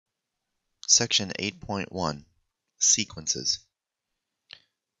Section 8.1, Sequences.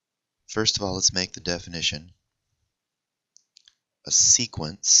 First of all, let's make the definition. A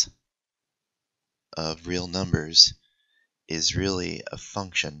sequence of real numbers is really a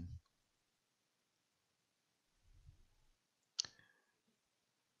function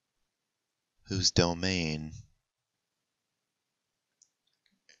whose domain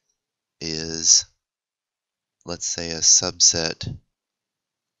is, let's say, a subset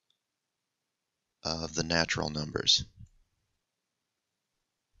of the natural numbers.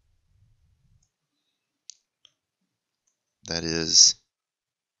 That is,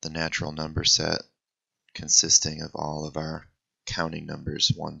 the natural number set consisting of all of our counting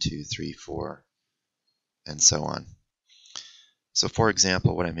numbers, 1, 2, 3, 4, and so on. So for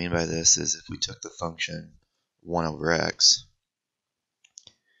example, what I mean by this is if we took the function 1 over x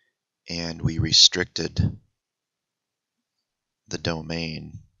and we restricted the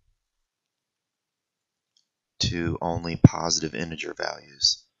domain to only positive integer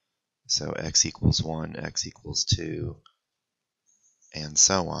values, so x equals 1, x equals 2, and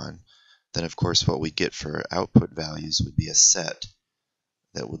so on, then of course what we get for output values would be a set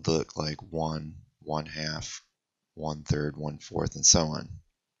that would look like 1, 1/2, 1/3, 1/4, and so on.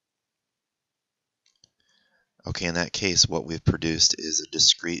 Okay, in that case, what we've produced is a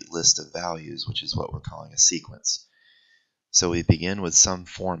discrete list of values, which is what we're calling a sequence. So we begin with some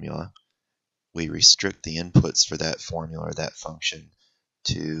formula. We restrict the inputs for that formula or that function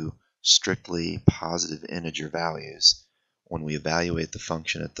to strictly positive integer values. When we evaluate the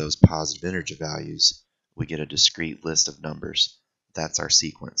function at those positive integer values, we get a discrete list of numbers. That's our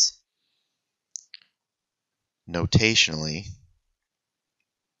sequence. Notationally,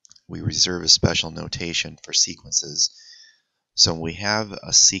 we reserve a special notation for sequences. So when we have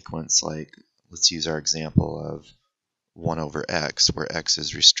a sequence like, let's use our example of 1 over x, where x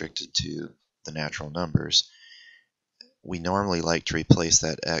is restricted to the natural numbers, we normally like to replace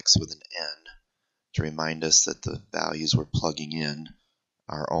that x with an n to remind us that the values we're plugging in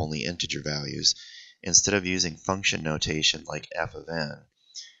are only integer values. Instead of using function notation like f of n,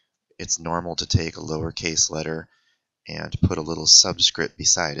 it's normal to take a lowercase letter and put a little subscript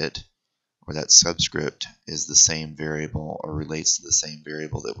beside it, where that subscript is the same variable or relates to the same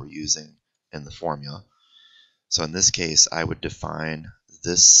variable that we're using in the formula. So in this case, I would define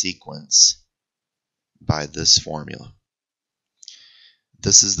this sequence by this formula.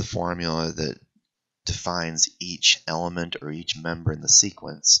 This is the formula that defines each element or each member in the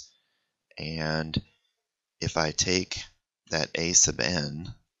sequence, and if I take that a sub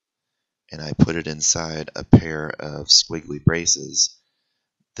n and I put it inside a pair of squiggly braces,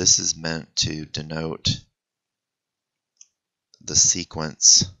 this is meant to denote the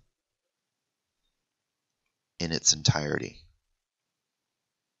sequence in its entirety.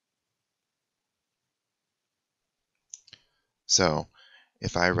 So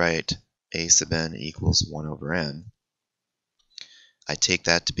if I write a sub n equals 1 over n, I take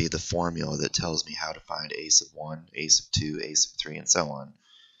that to be the formula that tells me how to find a sub 1, a sub 2, a sub 3, and so on.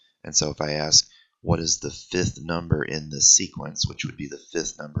 And so if I ask, what is the fifth number in this sequence, which would be the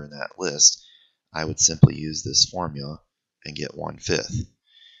fifth number in that list, I would simply use this formula and get 1/5.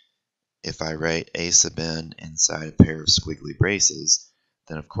 If I write a sub n inside a pair of squiggly braces,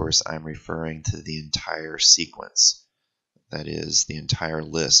 then of course I'm referring to the entire sequence. That is, the entire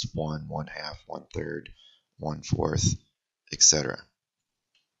list, 1, 1/2, 1/3, 1/4, etc.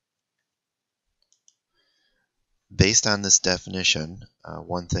 Based on this definition,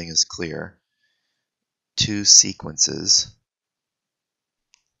 one thing is clear. Two sequences,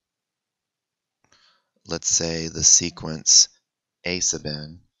 let's say the sequence a sub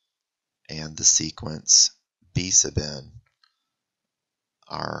n and the sequence b sub n,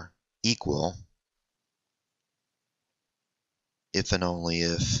 are equal if and only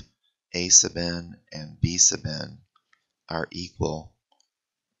if a sub n and b sub n are equal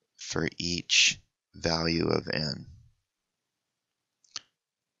for each value of n.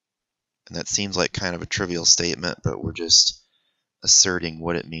 And that seems like kind of a trivial statement, but we're just asserting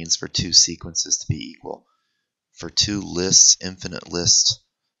what it means for two sequences to be equal. For two lists, infinite lists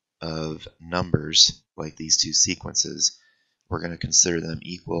of numbers, like these two sequences, we're going to consider them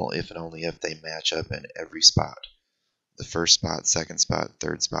equal if and only if they match up in every spot. The first spot, second spot,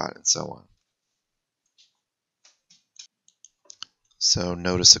 third spot, and so on. So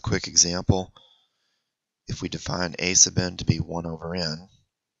notice a quick example. If we define a sub n to be 1 over n,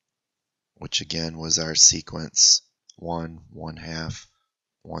 which again was our sequence 1, 1/2,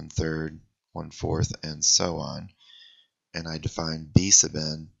 1/3, 1/4, and so on, and I define b sub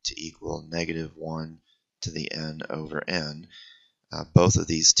n to equal -1 to the n over n, Both of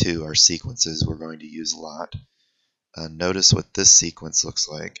these two are sequences we're going to use a lot. Notice what this sequence looks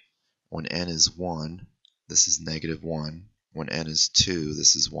like. When n is 1, this is -1. When n is 2,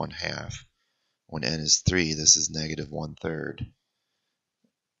 this is 1/2. When n is 3, this is -1/3.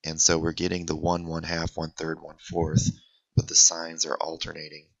 And so we're getting the 1, 1/2, 1/3, 1/4, but the signs are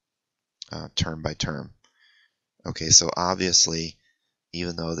alternating term by term. Okay, so obviously,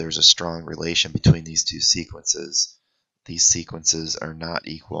 even though there's a strong relation between these two sequences, these sequences are not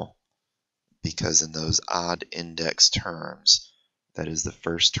equal, because in those odd index terms, that is the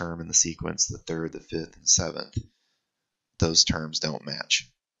first term in the sequence, the third, the fifth, and seventh, those terms don't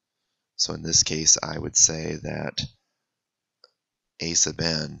match. So in this case, I would say that a sub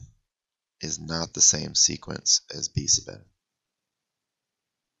n is not the same sequence as b sub n.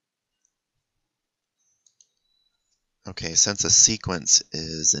 Okay, since a sequence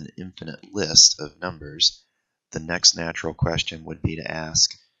is an infinite list of numbers, the next natural question would be to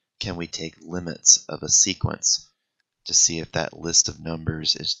ask, can we take limits of a sequence to see if that list of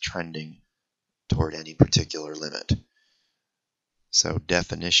numbers is trending toward any particular limit? So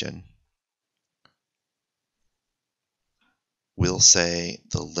definition, we'll say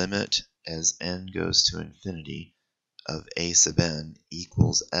the limit as n goes to infinity of a sub n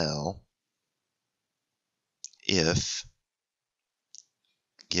equals L if,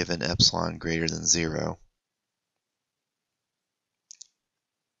 given epsilon greater than 0,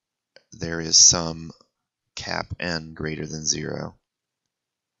 there is some cap n greater than 0,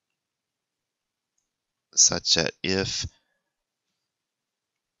 such that if,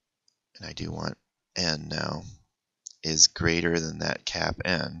 and I do want n now, is greater than that cap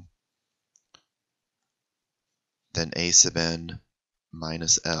n, then a sub n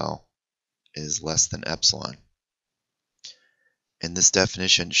minus L is less than epsilon. And this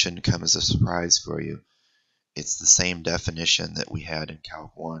definition shouldn't come as a surprise for you. It's the same definition that we had in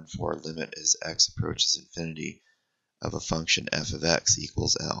Calc 1 for limit as x approaches infinity of a function f of x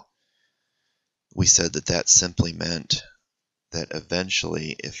equals L. We said that that simply meant that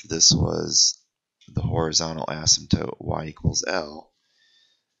eventually, if this was the horizontal asymptote y equals L,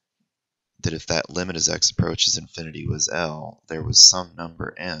 that if that limit as x approaches infinity was L, there was some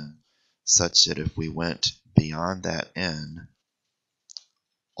number n such that if we went beyond that n,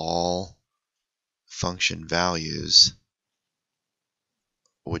 all function values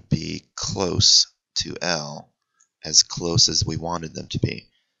would be close to L, as close as we wanted them to be.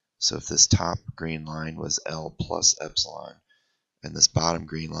 So if this top green line was L plus epsilon, and this bottom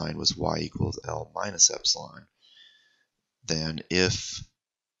green line was y equals L minus epsilon, then if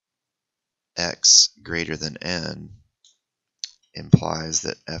x greater than n implies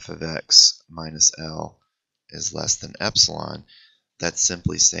that f of x minus L is less than epsilon, that's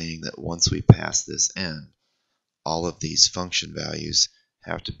simply saying that once we pass this n, all of these function values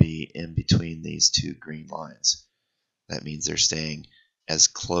have to be in between these two green lines. That means they're staying as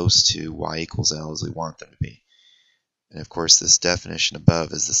close to y equals L as we want them to be. And of course, this definition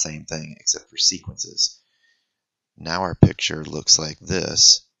above is the same thing except for sequences. Now our picture looks like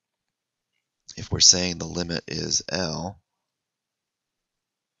this. If we're saying the limit is L,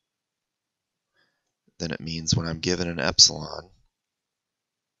 then it means when I'm given an epsilon,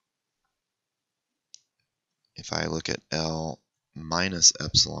 if I look at L minus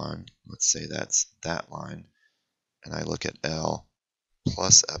epsilon, let's say that's that line, and I look at L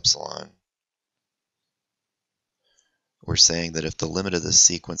plus epsilon, we're saying that if the limit of this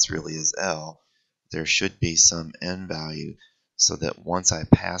sequence really is L, there should be some n value, so that once I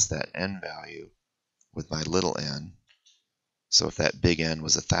pass that n value with my little n, so if that big N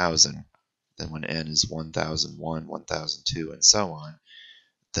was 1,000, then when n is 1,001, 1,002, and so on,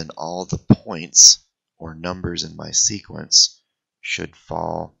 then all the points or numbers in my sequence should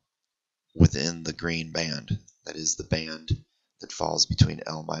fall within the green band. That is the band that falls between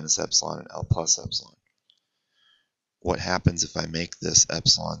L minus epsilon and L plus epsilon. What happens if I make this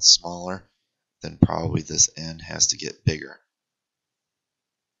epsilon smaller? Then probably this n has to get bigger.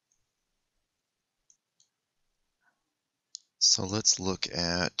 So let's look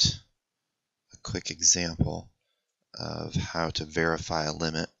at a quick example of how to verify a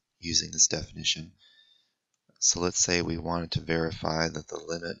limit using this definition. So let's say we wanted to verify that the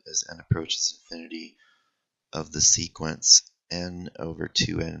limit as n approaches infinity of the sequence n over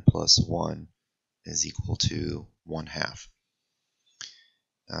 2n plus 1 is equal to 1/2.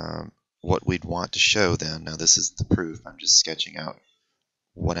 What we'd want to show then, now this is the proof, I'm just sketching out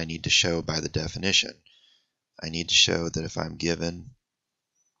what I need to show by the definition. I need to show that if I'm given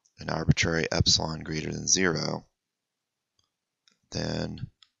an arbitrary epsilon greater than 0, then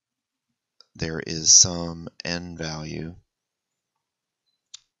there is some n value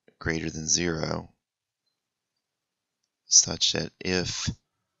greater than 0, such that if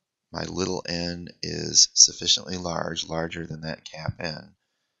my little n is sufficiently large, larger than that cap n,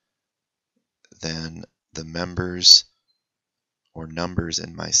 then the members or numbers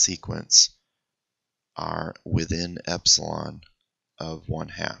in my sequence are within epsilon of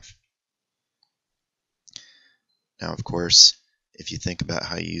 1/2. Now, of course, if you think about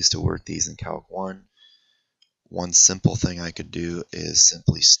how you used to work these in Calc 1, one simple thing I could do is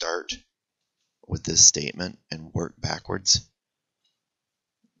simply start with this statement and work backwards.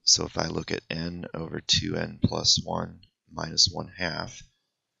 So if I look at n over 2n plus 1 minus 1/2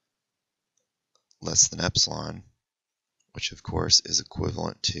 less than epsilon, which of course is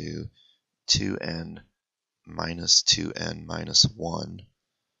equivalent to 2n minus 2n minus 1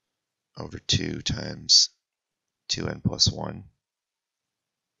 over 2 times 2n plus 1,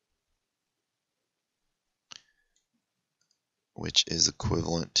 which is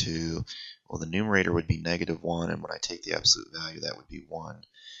equivalent to, well, the numerator would be -1, and when I take the absolute value, that would be 1.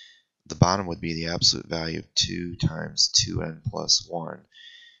 The bottom would be the absolute value of 2 times 2n plus 1.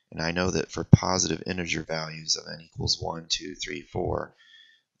 And I know that for positive integer values of n equals 1, 2, 3, 4,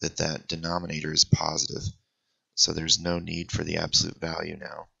 that denominator is positive. So there's no need for the absolute value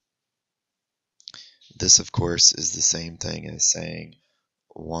now. This, of course, is the same thing as saying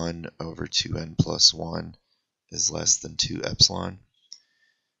 1 over 2n plus 1 is less than 2 epsilon.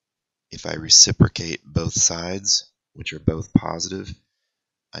 If I reciprocate both sides, which are both positive,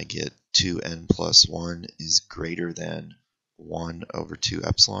 I get 2n plus 1 is greater than 1 over 2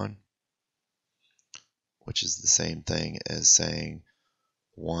 epsilon, which is the same thing as saying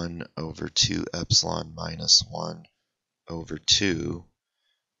 1 over 2 epsilon minus 1 over 2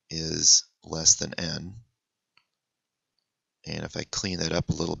 is less than n. And if I clean that up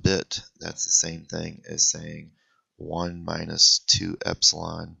a little bit, that's the same thing as saying 1 minus 2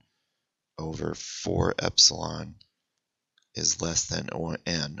 epsilon over 4 epsilon is less than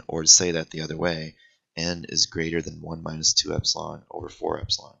n. Or to say that the other way, n is greater than 1 minus 2 epsilon over 4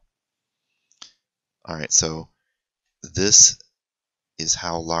 epsilon. Alright, so this is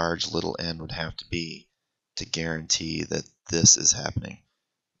how large little n would have to be to guarantee that this is happening.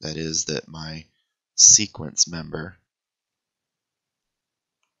 That is, that my sequence member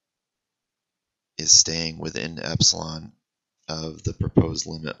is staying within epsilon of the proposed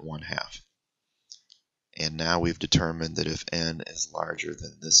limit 1/2. And now we've determined that if n is larger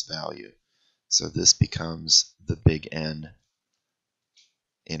than this value, so this becomes the big N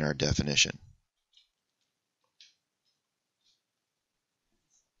in our definition.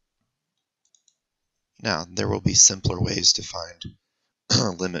 Now, there will be simpler ways to find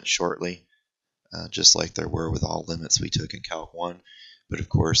limits shortly, just like there were with all limits we took in Calc 1. But of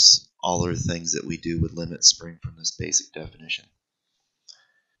course, all of the things that we do with limits spring from this basic definition.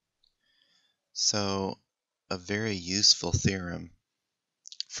 So, a very useful theorem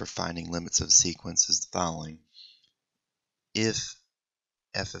for finding limits of a sequence is the following. If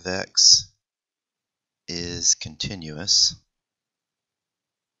f of x is continuous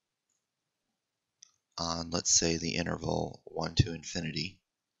on, let's say, the interval 1 to infinity,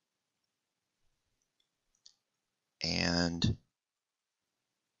 and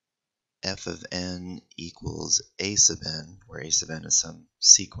f of n equals a sub n, where a sub n is some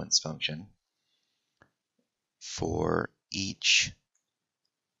sequence function, for each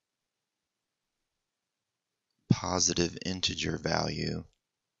positive integer value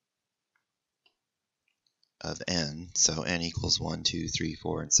of n, so n equals 1, 2, 3,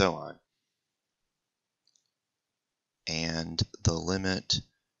 4, and so on, and the limit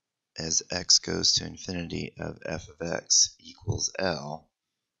as x goes to infinity of f of x equals L,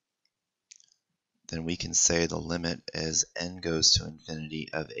 then we can say the limit as n goes to infinity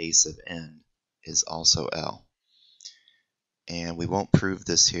of a sub n is also L. And we won't prove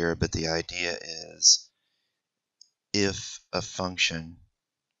this here, but the idea is if a function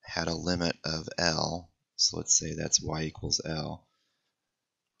had a limit of L, so let's say that's y equals L,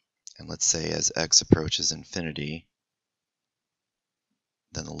 and let's say as x approaches infinity,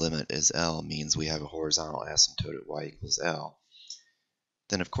 then the limit is L, means we have a horizontal asymptote at y equals L.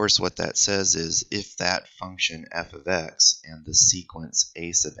 Then of course what that says is if that function f of x and the sequence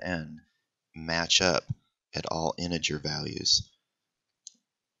a sub n match up at all integer values,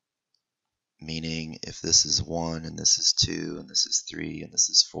 meaning if this is 1 and this is 2 and this is 3 and this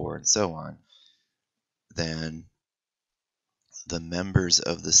is 4 and so on, then the members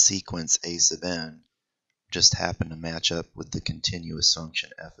of the sequence a sub n just happen to match up with the continuous function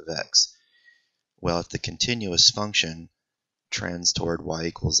f of x. Well, if the continuous function trends toward y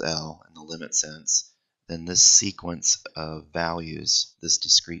equals L in the limit sense, then this sequence of values, this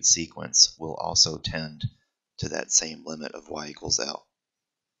discrete sequence, will also tend to that same limit of y equals L.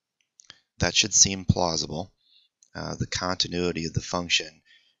 That should seem plausible. The continuity of the function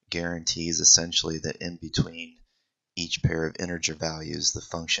guarantees essentially that in between each pair of integer values, the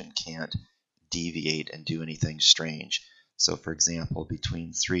function can't deviate and do anything strange. So for example,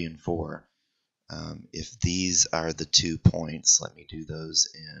 between 3 and 4, if these are the 2 points, let me do those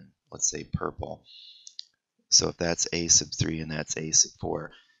in, let's say, purple. So if that's a sub 3 and that's a sub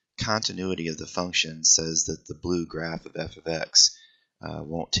 4, continuity of the function says that the blue graph of f of x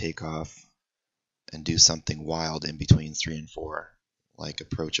won't take off and do something wild in between 3 and 4, like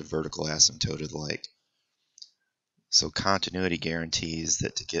approach a vertical asymptote or the like. So continuity guarantees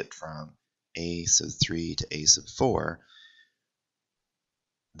that to get from a sub 3 to a sub 4,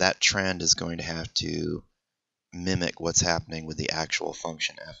 that trend is going to have to mimic what's happening with the actual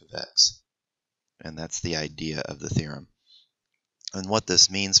function f of x. And that's the idea of the theorem. And what this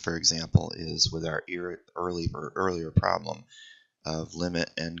means, for example, is with our earlier problem of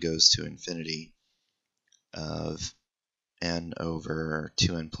limit n goes to infinity of n over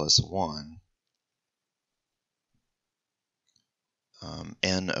 2n plus 1,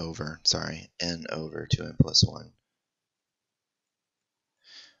 n over 2n plus 1.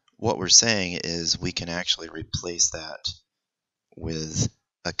 What we're saying is we can actually replace that with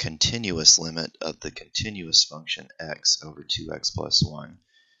a continuous limit of the continuous function x over 2x plus 1.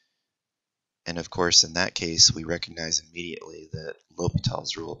 And of course, in that case, we recognize immediately that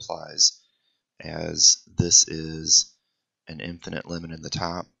L'Hopital's rule applies, as this is an infinite limit in the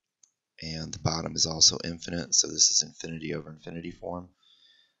top, and the bottom is also infinite, so this is infinity over infinity form.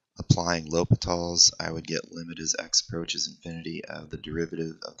 Applying L'Hopital's, I would get limit as x approaches infinity of the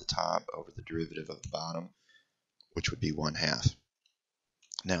derivative of the top over the derivative of the bottom, which would be 1/2.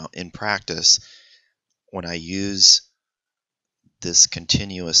 Now, in practice, when I use this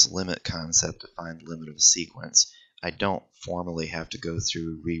continuous limit concept to find the limit of a sequence, I don't formally have to go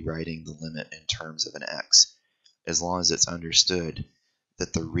through rewriting the limit in terms of an x, as long as it's understood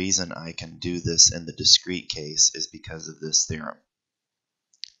that the reason I can do this in the discrete case is because of this theorem.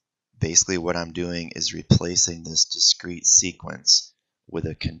 Basically, what I'm doing is replacing this discrete sequence with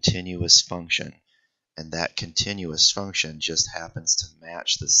a continuous function, and that continuous function just happens to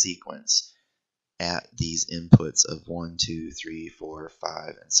match the sequence at these inputs of 1, 2, 3, 4,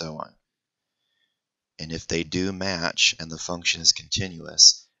 5, and so on. And if they do match and the function is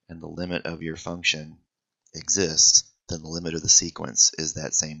continuous and the limit of your function exists, then the limit of the sequence is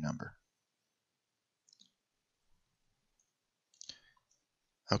that same number.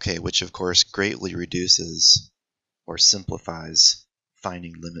 Okay, which of course greatly reduces or simplifies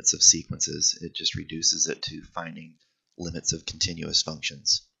finding limits of sequences. It just reduces it to finding limits of continuous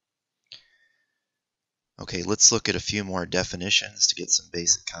functions. Okay, let's look at a few more definitions to get some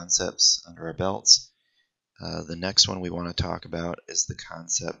basic concepts under our belts. The next one we want to talk about is the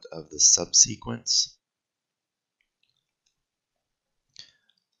concept of the subsequence.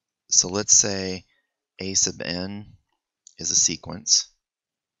 So let's say a sub n is a sequence.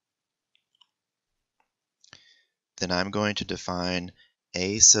 Then I'm going to define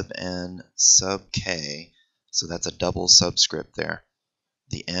a sub n sub k, so that's a double subscript there.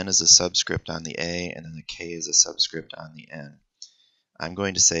 The n is a subscript on the a, and then the k is a subscript on the n. I'm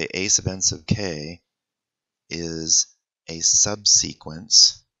going to say a sub n sub k is a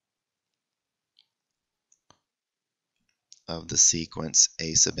subsequence of the sequence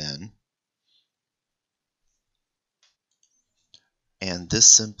a sub n. And this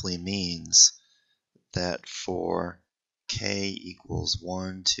simply means that for k equals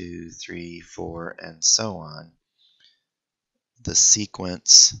 1, 2, 3, 4, and so on, the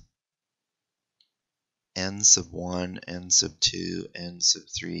sequence n sub 1, n sub 2, n sub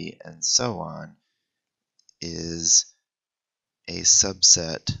 3, and so on is a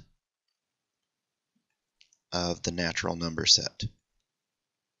subset of the natural number set.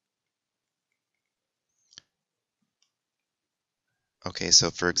 Okay, so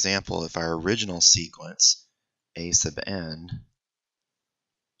for example, if our original sequence, a sub n,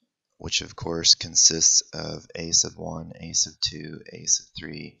 which of course consists of a sub 1, a sub 2, a sub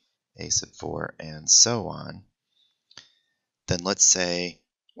 3, a sub 4, and so on, then let's say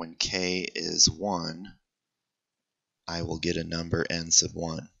when k is 1, I will get a number n sub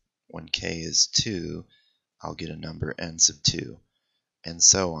 1. When k is 2, I'll get a number n sub 2, and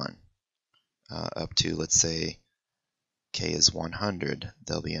so on, up to, let's say, k is 100,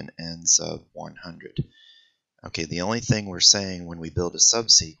 there'll be an n sub 100. Okay, the only thing we're saying when we build a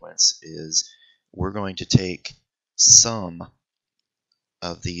subsequence is we're going to take some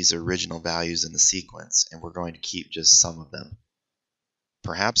of these original values in the sequence, and we're going to keep just some of them.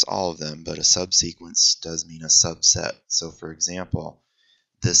 Perhaps all of them, but a subsequence does mean a subset. So for example,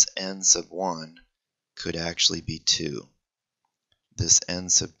 this n sub 1 could actually be 2. This n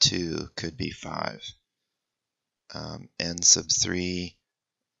sub 2 could be 5. N sub 3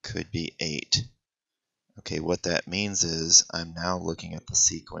 could be 8. Okay, what that means is I'm now looking at the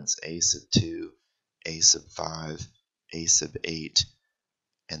sequence a sub 2, a sub 5, a sub 8,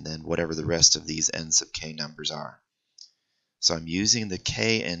 and then whatever the rest of these n sub k numbers are. So I'm using the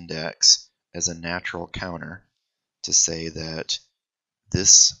k index as a natural counter to say that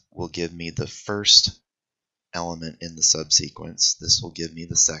this will give me the first element in the subsequence, this will give me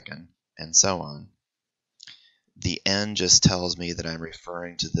the second, and so on. The n just tells me that I'm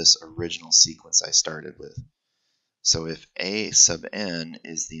referring to this original sequence I started with. So if a sub n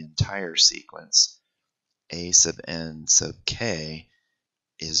is the entire sequence, a sub n sub k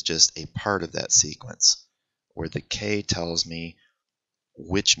is just a part of that sequence, where the k tells me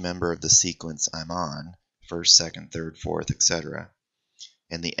which member of the sequence I'm on, first, second, third, fourth, etc.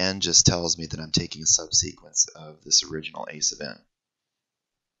 And the n just tells me that I'm taking a subsequence of this original a sub n.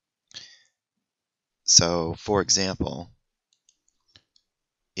 So, for example,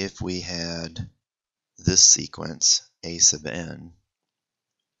 if we had this sequence, a sub n,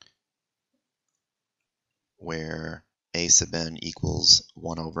 where a sub n equals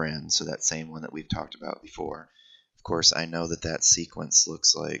 1 over n, so that same one that we've talked about before. Of course, I know that that sequence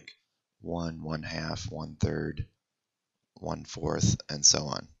looks like 1, 1/2, 1/3, 1/4, and so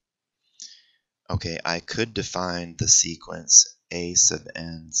on. Okay, I could define the sequence a sub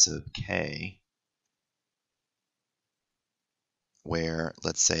n sub k, where,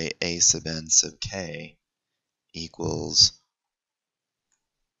 let's say, a sub n sub k equals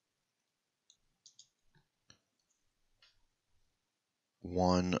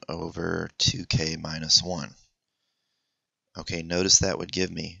 1 over 2k minus 1. Okay, notice that would give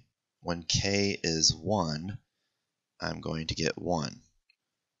me, when k is 1, I'm going to get 1.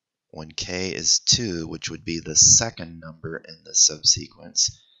 When k is 2, which would be the second number in the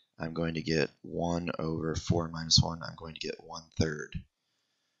subsequence, I'm going to get 1 over 4 minus 1, I'm going to get 1/3.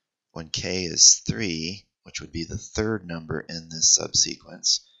 When k is 3, which would be the third number in this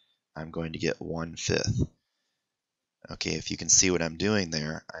subsequence, I'm going to get 1/5. Okay, if you can see what I'm doing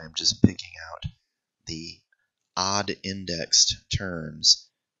there, I'm just picking out the odd indexed terms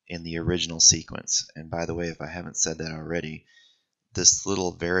in the original sequence. And by the way, if I haven't said that already, this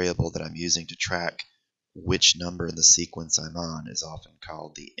little variable that I'm using to track which number in the sequence I'm on is often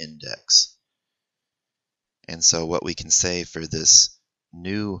called the index. And so what we can say for this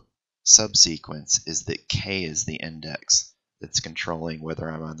new subsequence is that k is the index that's controlling whether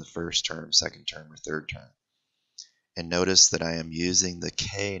I'm on the first term, second term, or third term. And notice that I am using the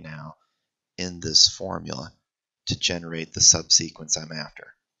k now in this formula to generate the subsequence I'm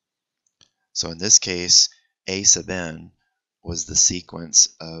after. So in this case, a sub n was the sequence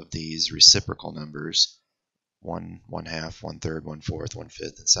of these reciprocal numbers, 1, 1/2, 1/3, 1/4,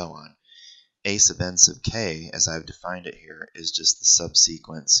 1/5, and so on. A sub n sub k, as I've defined it here, is just the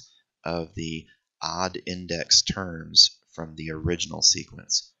subsequence of the odd index terms from the original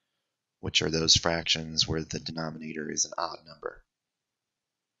sequence, which are those fractions where the denominator is an odd number.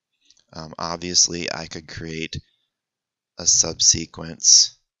 Obviously, I could create a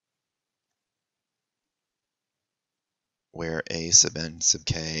subsequence where a sub n sub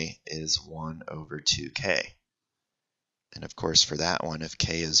k is 1 over 2k. And of course, for that one, if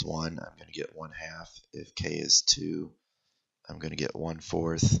k is 1, I'm going to get 1/2. If k is 2, I'm going to get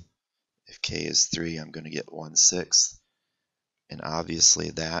 1/4. If k is 3, I'm going to get 1/6. And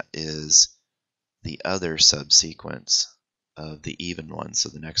obviously, that is the other subsequence of the even one. So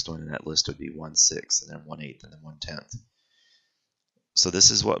the next one in that list would be 1/6, and then 1/8, and then 1/10. So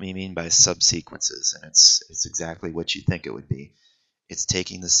this is what we mean by subsequences, and it's exactly what you think it would be. It's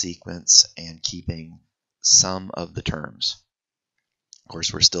taking the sequence and keeping some of the terms. Of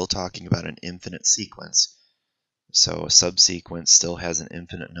course, we're still talking about an infinite sequence, so a subsequence still has an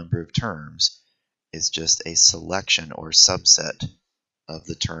infinite number of terms. It's just a selection or subset of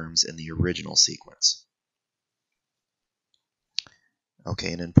the terms in the original sequence.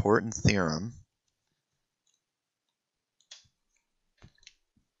 Okay, an important theorem.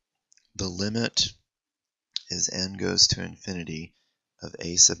 The limit is n goes to infinity of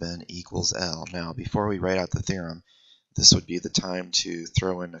a sub n equals L. Now, before we write out the theorem, this would be the time to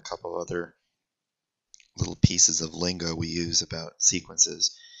throw in a couple other little pieces of lingo we use about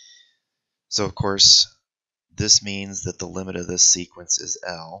sequences. So, of course, this means that the limit of this sequence is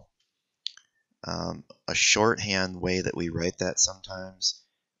L. A shorthand way that we write that sometimes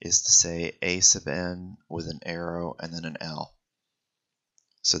is to say a sub n with an arrow and then an L.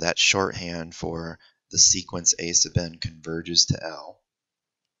 So that's shorthand for the sequence a sub n converges to L.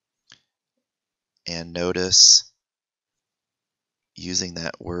 And notice, using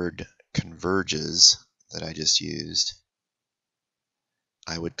that word converges that I just used,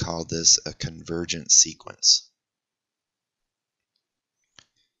 I would call this a convergent sequence.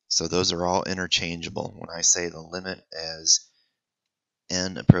 So those are all interchangeable. When I say the limit as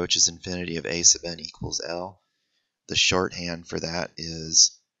n approaches infinity of a sub n equals L, the shorthand for that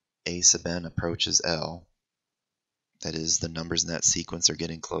is a sub n approaches L. That is, the numbers in that sequence are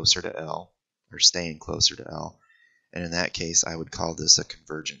getting closer to L, or staying closer to L. And in that case, I would call this a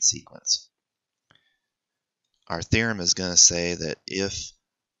convergent sequence. Our theorem is going to say that if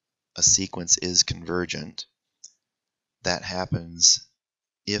a sequence is convergent, that happens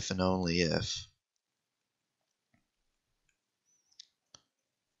if and only if,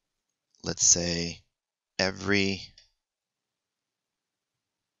 let's say, every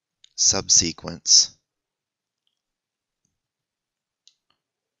subsequence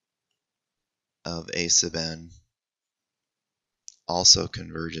of a sub n also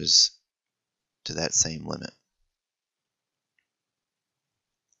converges to that same limit.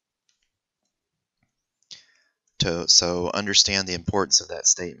 So understand the importance of that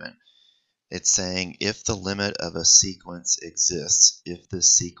statement. It's saying if the limit of a sequence exists, if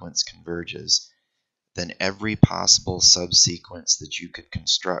this sequence converges, then every possible subsequence that you could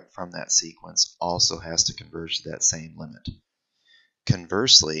construct from that sequence also has to converge to that same limit.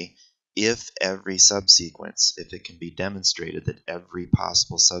 Conversely, if every subsequence, if it can be demonstrated that every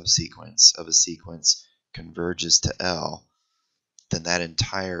possible subsequence of a sequence converges to L, then that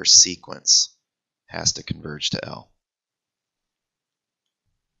entire sequence has to converge to L.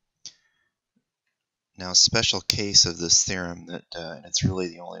 Now, a special case of this theorem that, and it's really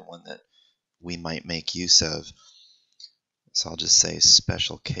the only one that we might make use of, so I'll just say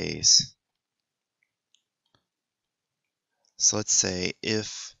special case. So let's say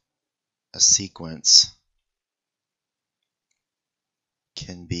if a sequence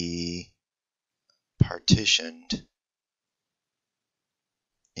can be partitioned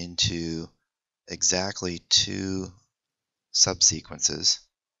into exactly two subsequences,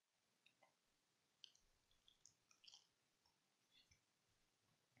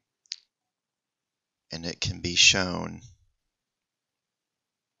 and it can be shown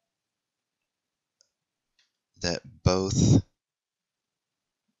that both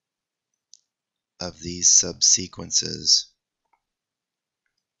of these subsequences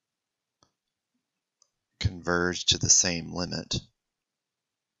converge to the same limit,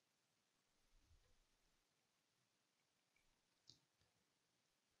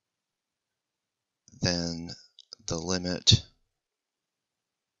 then the limit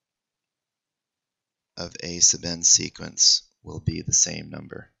of a sub n sequence will be the same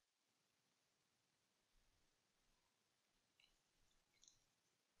number.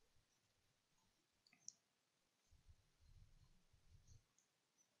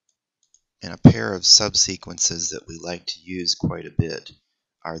 And a pair of subsequences that we like to use quite a bit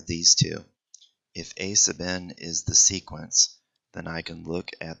are these two. If a sub n is the sequence, then I can look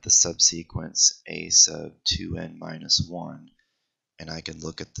at the subsequence a sub 2n minus 1, and I can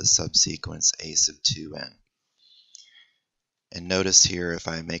look at the subsequence a sub 2n. And notice here, if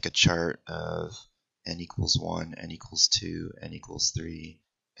I make a chart of n equals 1, n equals 2, n equals 3,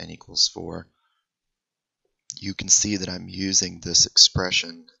 n equals 4, you can see that I'm using this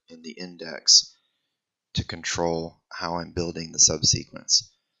expression in the index to control how I'm building the subsequence.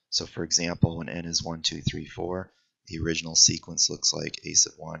 So for example, when n is 1, 2, 3, 4, the original sequence looks like a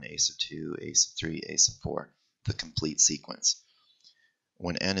sub 1, a sub 2, a sub 3, a sub 4, the complete sequence.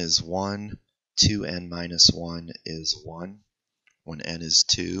 When n is 1, 2n minus 1 is 1. When n is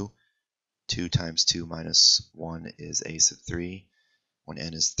 2, 2 times 2 minus 1 is a sub 3. When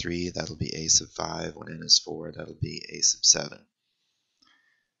n is 3, that'll be a sub 5. When n is 4, that'll be a sub 7.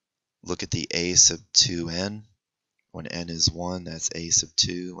 Look at the a sub 2n. When n is 1, that's a sub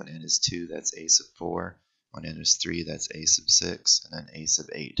 2. When n is 2, that's a sub 4. When n is 3, that's a sub 6, and then a sub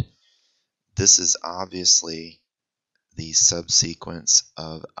 8. This is obviously the subsequence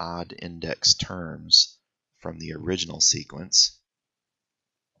of odd index terms from the original sequence.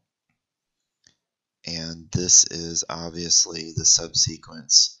 And this is obviously the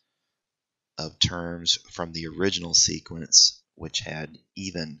subsequence of terms from the original sequence which had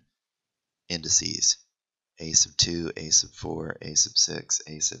even indices. A sub 2, a sub 4, a sub 6,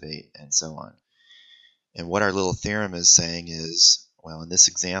 a sub 8, and so on. And what our little theorem is saying is, Well, in this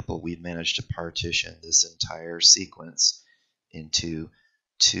example, we've managed to partition this entire sequence into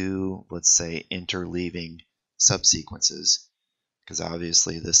two, let's say, interleaving subsequences, because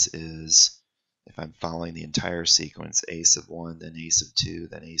obviously this is, if I'm following the entire sequence, a sub 1, then a sub 2,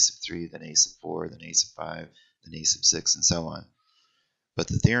 then a sub 3, then a sub 4, then a sub 5, then a sub 6, and so on. But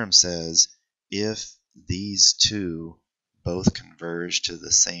the theorem says if these two both converge to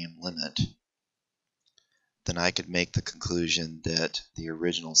the same limit, then I could make the conclusion that the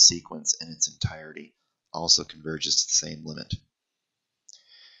original sequence in its entirety also converges to the same limit.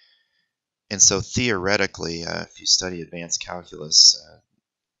 And so theoretically, if you study advanced calculus,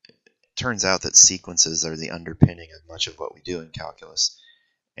 it turns out that sequences are the underpinning of much of what we do in calculus.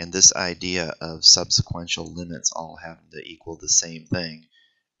 And this idea of subsequential limits all having to equal the same thing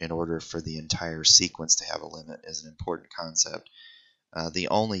in order for the entire sequence to have a limit is an important concept. The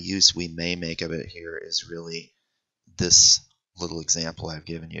only use we may make of it here is really this little example I've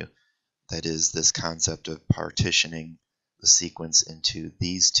given you. That is this concept of partitioning the sequence into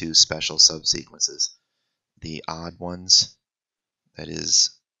these two special subsequences. The odd ones, that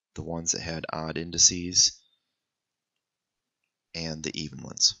is the ones that had odd indices, and the even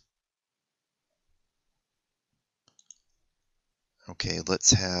ones. Okay,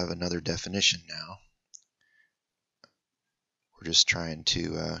 let's have another definition now. We're just trying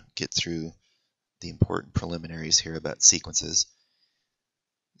to get through the important preliminaries here about sequences.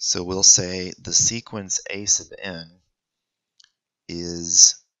 So we'll say the sequence a sub n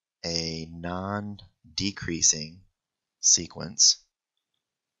is a non-decreasing sequence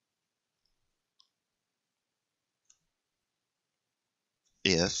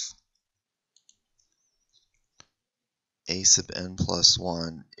if a sub n plus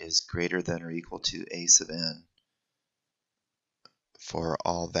 1 is greater than or equal to a sub n for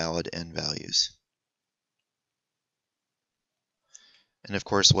all valid n values. And of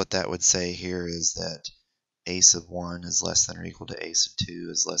course what that would say here is that a sub 1 is less than or equal to a sub 2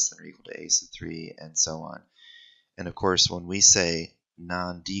 is less than or equal to a sub 3, and so on. And of course when we say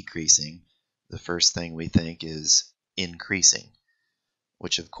non-decreasing, the first thing we think is increasing,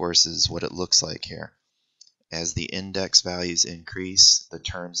 which of course is what it looks like here. As the index values increase, the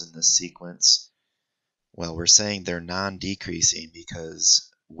terms in this sequence, well, we're saying they're non-decreasing because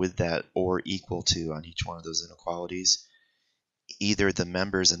with that or equal to on each one of those inequalities, either the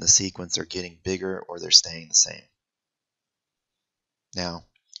members in the sequence are getting bigger or they're staying the same. Now,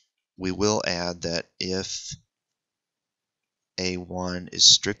 we will add that if A1 is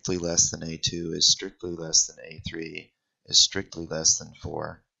strictly less than A2, is strictly less than A3, is strictly less than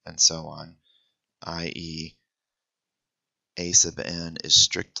 4, and so on, i.e. a sub n is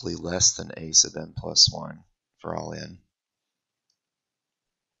strictly less than a sub n plus 1 for all n.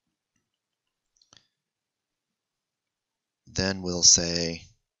 Then we'll say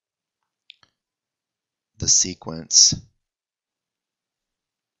the sequence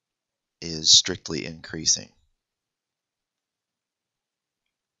is strictly increasing.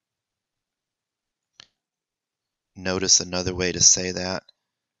 Notice another way to say that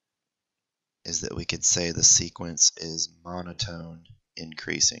is that we could say the sequence is monotone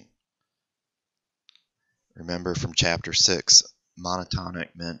increasing. Remember from chapter 6,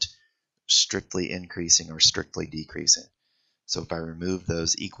 monotonic meant strictly increasing or strictly decreasing. So if I remove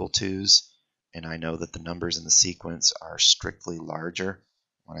those equal to's, and I know that the numbers in the sequence are strictly larger,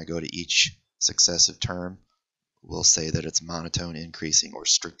 when I go to each successive term, we'll say that it's monotone increasing or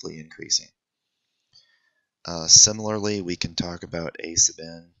strictly increasing. Similarly, we can talk about a sub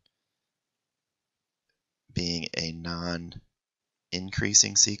n being a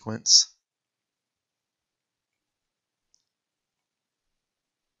non-increasing sequence.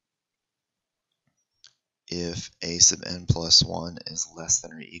 If a sub n plus 1 is less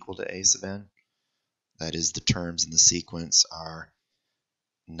than or equal to a sub n, that is, the terms in the sequence are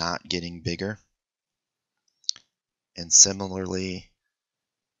not getting bigger. And similarly,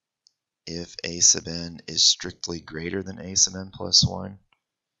 if a sub n is strictly greater than a sub n plus 1,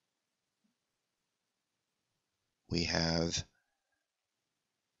 we have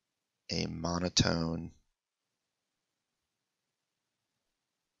a monotone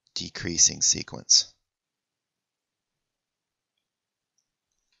decreasing sequence.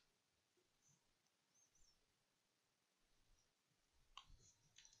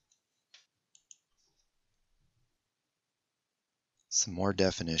 Some more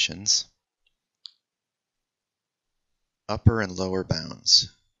definitions. Upper and lower bounds.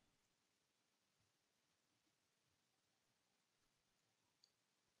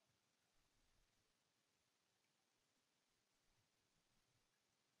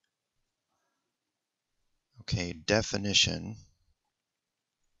 Okay, definition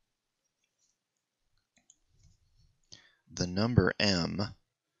the number m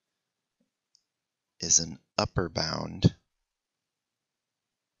is an upper bound,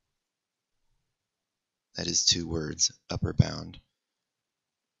 that is 2 words, upper bound,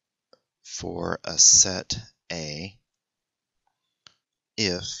 for a set A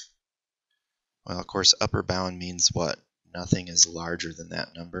if, well, of course, upper bound means what? Nothing is larger than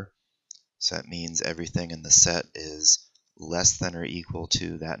that number. So that means everything in the set is less than or equal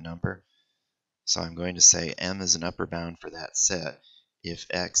to that number. So I'm going to say m is an upper bound for that set if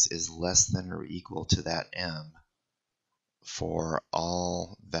x is less than or equal to that m for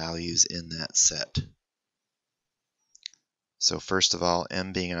all values in that set. So first of all,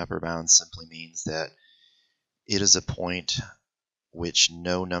 m being an upper bound simply means that it is a point which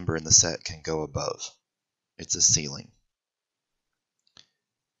no number in the set can go above. It's a ceiling.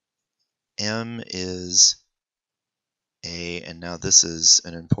 M is and now this is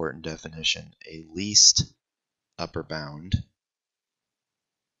an important definition, a least upper bound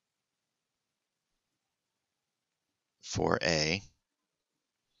for A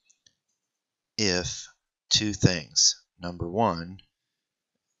if 2 things. Number 1,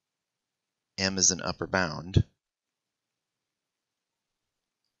 M is an upper bound,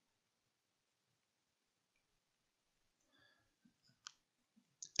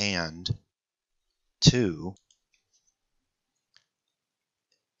 and 2,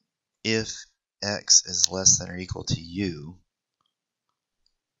 if x is less than or equal to u,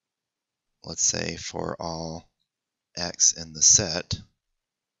 let's say for all x in the set,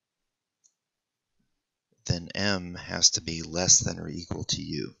 then m has to be less than or equal to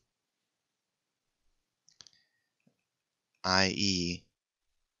u, i.e.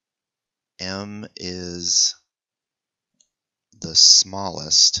 m is the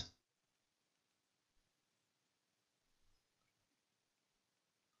smallest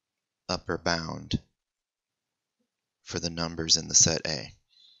upper bound for the numbers in the set A.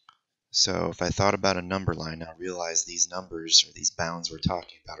 So if I thought about a number line, now realize these numbers or these bounds we're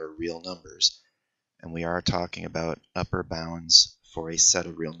talking about are real numbers. And we are talking about upper bounds for a set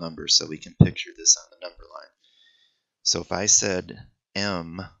of real numbers, so we can picture this on the number line. So if I said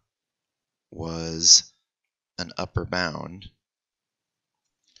m was an upper bound,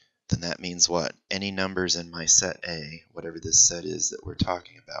 then that means what? Any numbers in my set A, whatever this set is that we're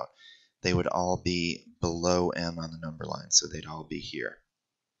talking about, they would all be below m on the number line, so they'd all be here.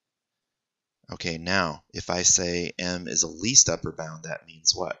 Okay, now, if I say m is a least upper bound, that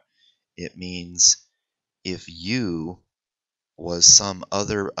means what? It means if u was some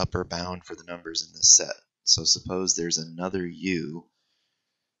other upper bound for the numbers in this set. So suppose there's another u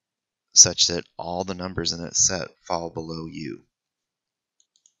such that all the numbers in that set fall below u.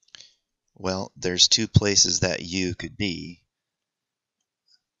 Well, there's 2 places that u could be.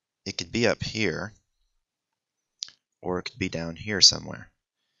 It could be up here, or it could be down here somewhere.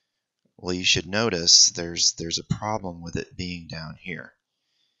 Well, you should notice there's a problem with it being down here.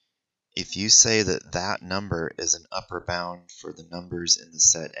 If you say that that number is an upper bound for the numbers in the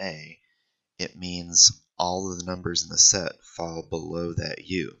set A, it means all of the numbers in the set fall below that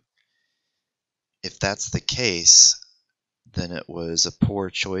u. If that's the case, then it was a poor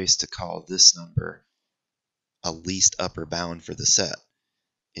choice to call this number a least upper bound for the set.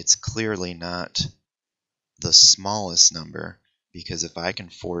 It's clearly not the smallest number, because if I can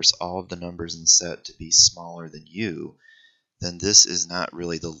force all of the numbers in the set to be smaller than u, then this is not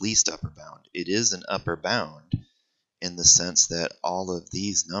really the least upper bound. It is an upper bound in the sense that all of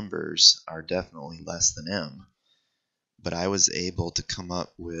these numbers are definitely less than m, but I was able to come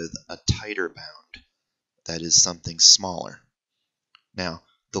up with a tighter bound that is something smaller. Now,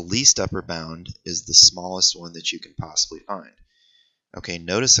 the least upper bound is the smallest one that you can possibly find. Okay,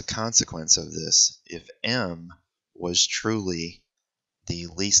 notice a consequence of this. If m was truly the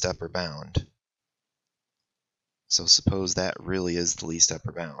least upper bound, so suppose that really is the least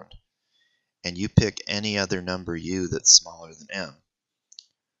upper bound, and you pick any other number u that's smaller than m,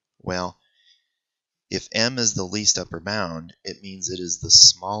 well, if m is the least upper bound, it means it is the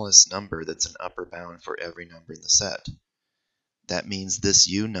smallest number that's an upper bound for every number in the set. That means this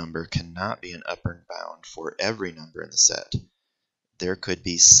u number cannot be an upper bound for every number in the set. There could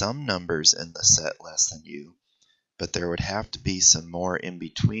be some numbers in the set less than u, but there would have to be some more in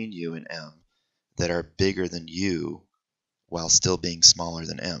between u and m that are bigger than u while still being smaller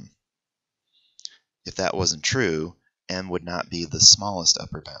than m. If that wasn't true, m would not be the smallest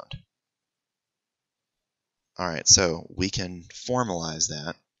upper bound. Alright, so we can formalize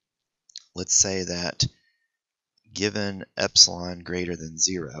that. Let's say that given epsilon greater than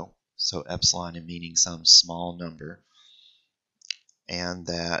 0, so epsilon meaning some small number, and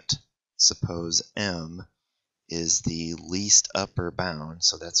that suppose m is the least upper bound,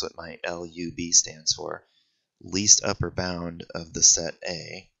 so that's what my LUB stands for, least upper bound of the set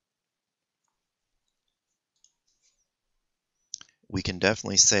A, we can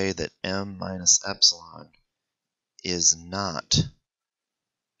definitely say that m minus epsilon is not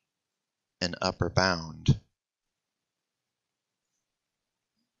an upper bound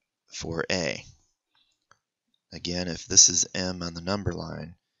for A. Again, if this is m on the number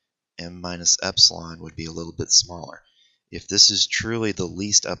line, m minus epsilon would be a little bit smaller. If this is truly the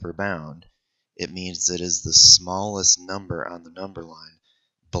least upper bound, it means that it is the smallest number on the number line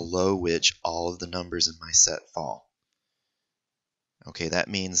below which all of the numbers in my set fall. Okay, that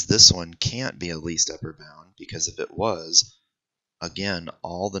means this one can't be a least upper bound, because if it was, again,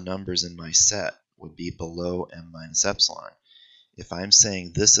 all the numbers in my set would be below m minus epsilon. If I'm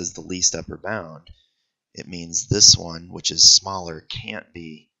saying this is the least upper bound, it means this one, which is smaller, can't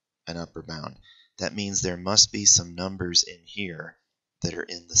be an upper bound. That means there must be some numbers in here that are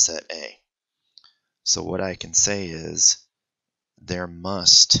in the set A. So what I can say is there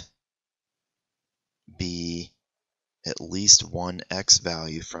must be at least one x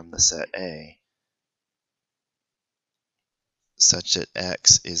value from the set A such that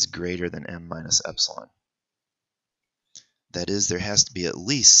x is greater than m minus epsilon. That is, there has to be at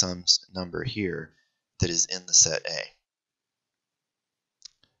least some number here that is in the set A.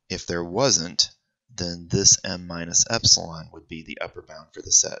 If there wasn't, then this m minus epsilon would be the upper bound for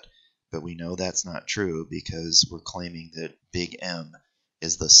the set. But we know that's not true because we're claiming that big M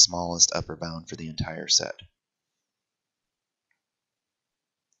is the smallest upper bound for the entire set.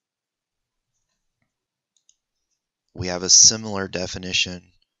 We have a similar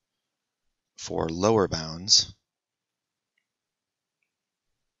definition for lower bounds.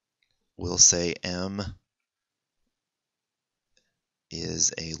 We'll say M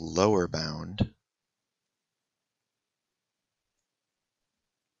is a lower bound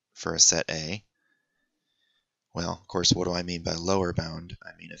for a set A. Well, of course, what do I mean by lower bound?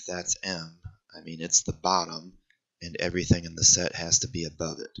 I mean, if that's M, I mean it's the bottom and everything in the set has to be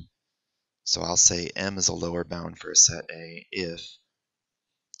above it. So I'll say M is a lower bound for a set A if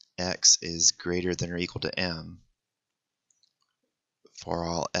x is greater than or equal to m for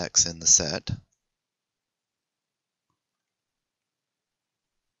all x in the set.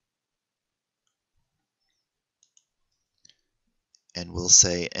 And we'll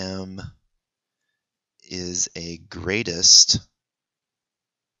say m is a greatest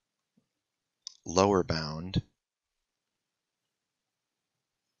lower bound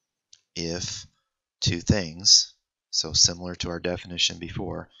if two things, so similar to our definition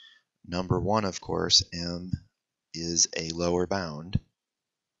before. Number one, of course, m is a lower bound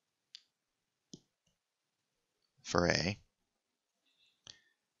for A.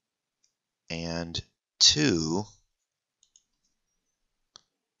 And two,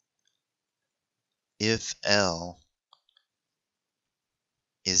 if L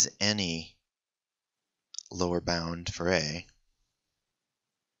is any lower bound for A,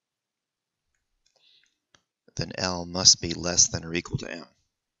 then L must be less than or equal to M.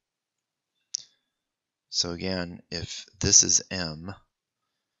 So again, if this is M,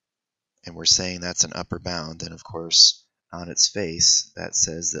 and we're saying that's an upper bound, then of course, on its face, that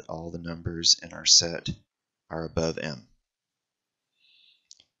says that all the numbers in our set are above M.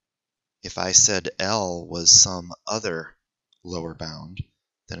 If I said L was some other lower bound,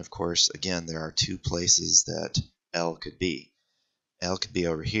 then of course, again, there are two places that L could be. L could be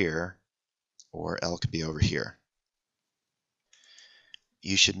over here, or L could be over here.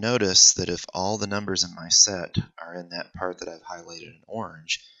 You should notice that if all the numbers in my set are in that part that I've highlighted in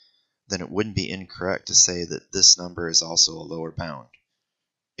orange, then it wouldn't be incorrect to say that this number is also a lower bound.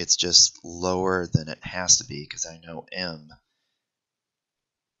 It's just lower than it has to be because I know M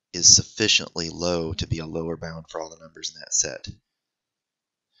is sufficiently low to be a lower bound for all the numbers in that set.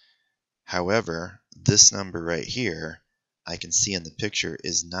 However, this number right here, I can see in the picture,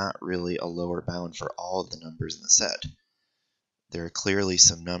 is not really a lower bound for all of the numbers in the set. There are clearly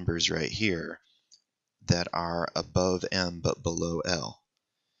some numbers right here that are above M but below L.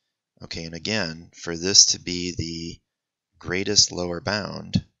 Okay, and again, for this to be the greatest lower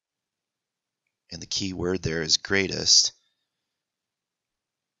bound, and the key word there is greatest,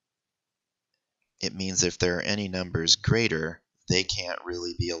 it means if there are any numbers greater, they can't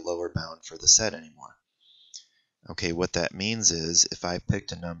really be a lower bound for the set anymore. Okay, what that means is if I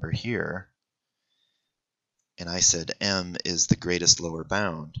picked a number here, and I said M is the greatest lower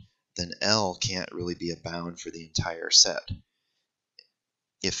bound, then L can't really be a bound for the entire set.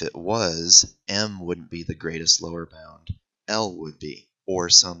 If it was, M wouldn't be the greatest lower bound, L would be, or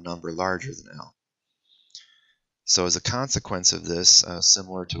some number larger than L. So as a consequence of this,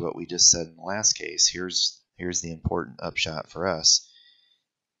 similar to what we just said in the last case, here's the important upshot for us.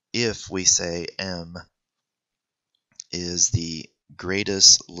 If we say m is the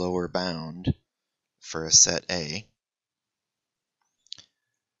greatest lower bound for a set A,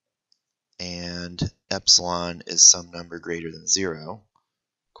 and epsilon is some number greater than 0,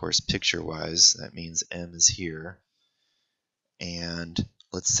 of course picture-wise that means m is here, and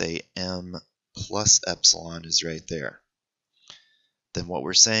let's say m plus epsilon is right there, then what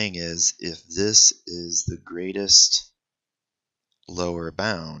we're saying is if this is the greatest lower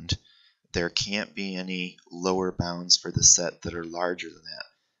bound, there can't be any lower bounds for the set that are larger than that.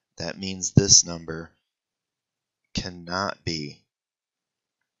 That means this number cannot be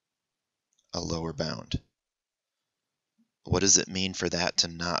a lower bound. What does it mean for that to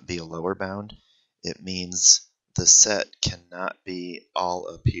not be a lower bound? It means the set cannot be all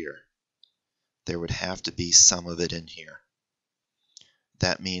up here. There would have to be some of it in here.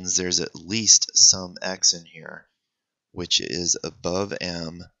 That means there's at least some x in here, which is above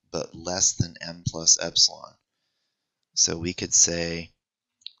m but less than m plus epsilon. So we could say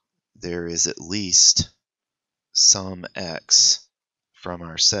there is at least some x from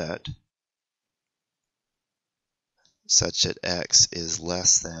our set such that x is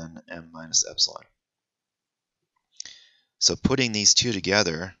less than m minus epsilon. So putting these two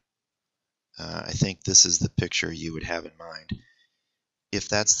together, I think this is the picture you would have in mind. If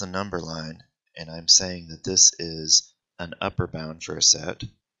that's the number line, and I'm saying that this is an upper bound for a set,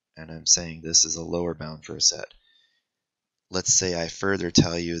 and I'm saying this is a lower bound for a set, let's say I further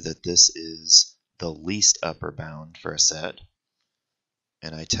tell you that this is the least upper bound for a set,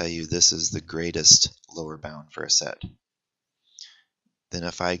 and I tell you this is the greatest lower bound for a set. Then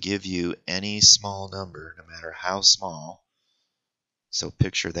if I give you any small number, no matter how small, so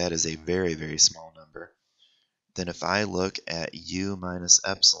picture that as a very, very small number, then if I look at u minus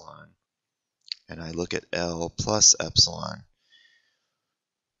epsilon, and I look at L plus epsilon,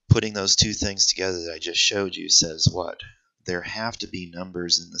 putting those two things together that I just showed you says what? There have to be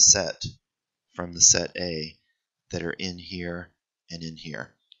numbers in the set from the set A that are in here and in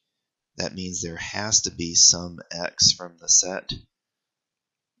here. That means there has to be some x from the set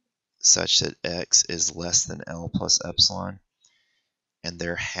such that x is less than L plus epsilon, and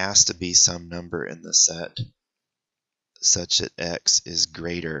there has to be some number in the set such that x is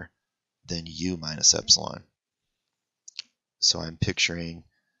greater than u minus epsilon. So I'm picturing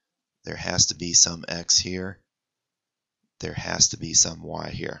there has to be some x here, there has to be some y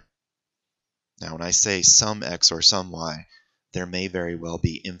here. Now when I say some x or some y, there may very well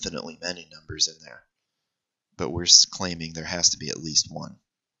be infinitely many numbers in there, but we're claiming there has to be at least one.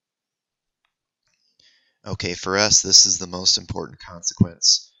 Okay, for us this is the most important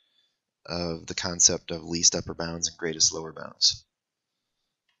consequence of the concept of least upper bounds and greatest lower bounds.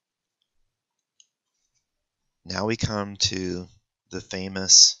 Now we come to the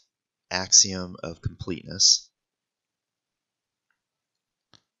famous axiom of completeness.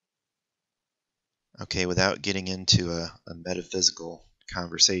 Okay, without getting into a metaphysical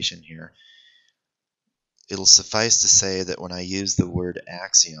conversation here, it'll suffice to say that when I use the word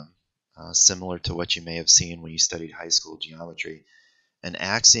axiom, similar to what you may have seen when you studied high school geometry, an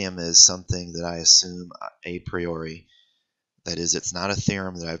axiom is something that I assume a priori. That is, it's not a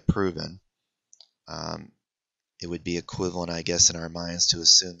theorem that I've proven. It would be equivalent, I guess, in our minds to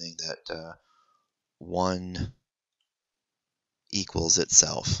assuming that 1 equals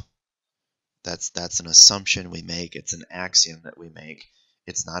itself. That's an assumption we make. It's an axiom that we make.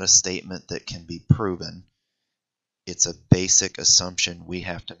 It's not a statement that can be proven. It's a basic assumption we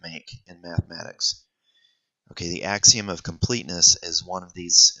have to make in mathematics. Okay, the axiom of completeness is one of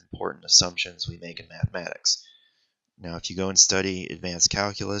these important assumptions we make in mathematics. Now, if you go and study advanced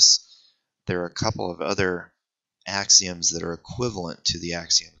calculus, there are a couple of other axioms that are equivalent to the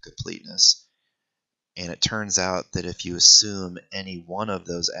axiom of completeness. And it turns out that if you assume any one of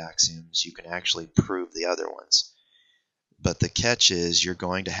those axioms, you can actually prove the other ones. But the catch is you're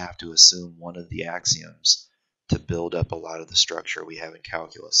going to have to assume one of the axioms to build up a lot of the structure we have in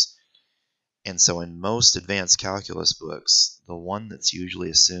calculus. And so in most advanced calculus books, the one that's usually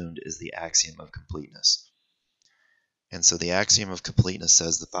assumed is the axiom of completeness. And so the axiom of completeness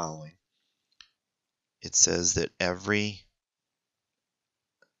says the following. It says that every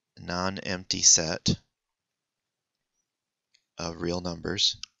non-empty set of real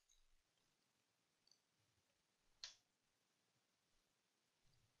numbers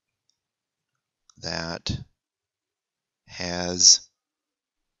that has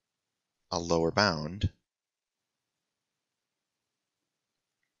a lower bound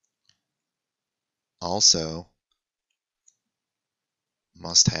also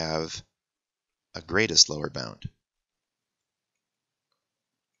must have a greatest lower bound.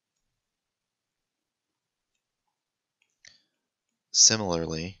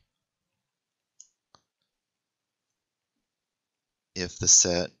 Similarly, if the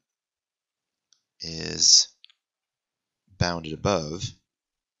set is bounded above,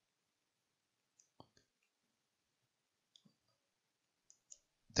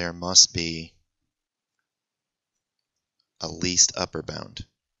 there must be a least upper bound.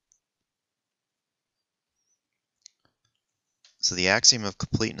 So the axiom of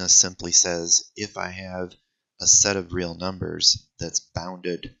completeness simply says if I have a set of real numbers that's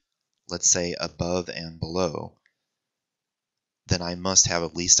bounded, let's say, above and below, then I must have a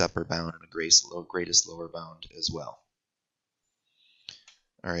least upper bound and a greatest lower bound as well.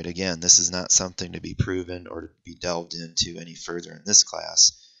 All right, again, this is not something to be proven or to be delved into any further in this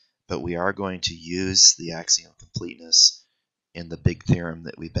class, but we are going to use the axiom of completeness in the big theorem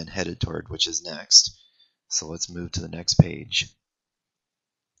that we've been headed toward, which is next. So let's move to the next page.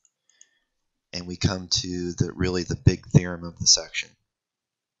 And we come to really the big theorem of the section.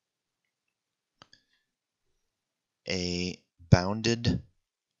 A bounded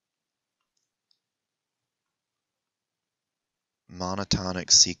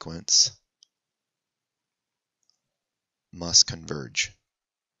monotonic sequence must converge.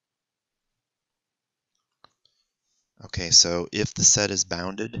 Okay, so if the set is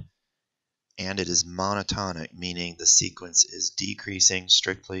bounded and it is monotonic, meaning the sequence is decreasing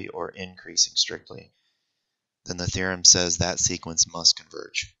strictly or increasing strictly, then the theorem says that sequence must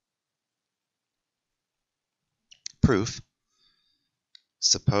converge. Proof.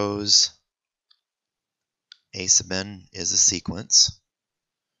 Suppose A sub n is a sequence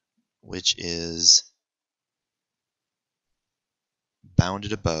which is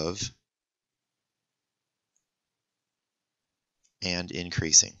bounded above and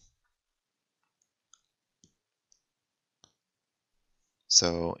increasing.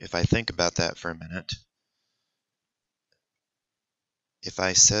 So if I think about that for a minute, if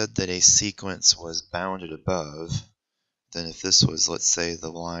I said that a sequence was bounded above, then if this was, let's say, the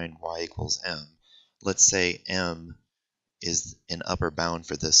line y equals m, let's say m is an upper bound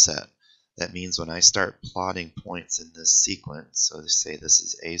for this set. That means when I start plotting points in this sequence, so to say this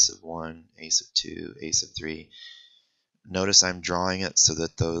is a sub 1, a sub 2, a sub 3, notice I'm drawing it so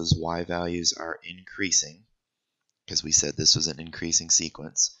that those y values are increasing, because we said this was an increasing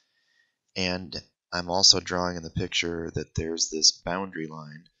sequence. And I'm also drawing in the picture that there's this boundary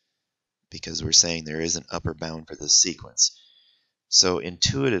line, because we're saying there is an upper bound for this sequence. So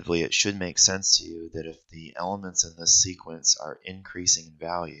intuitively, it should make sense to you that if the elements in this sequence are increasing in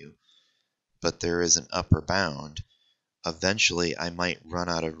value, but there is an upper bound, eventually I might run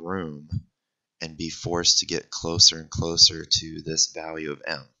out of room and be forced to get closer and closer to this value of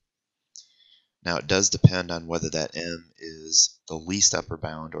m. Now it does depend on whether that m is the least upper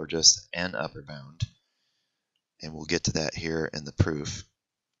bound or just an upper bound, and we'll get to that here in the proof.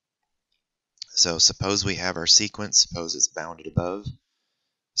 So suppose we have our sequence, suppose it's bounded above,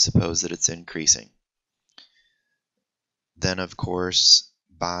 suppose that it's increasing. Then, of course,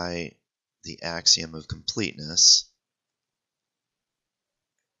 by the axiom of completeness,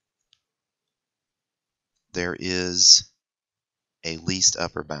 there is a least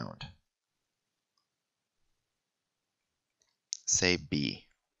upper bound. Say b.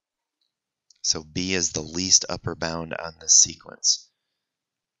 So b is the least upper bound on this sequence.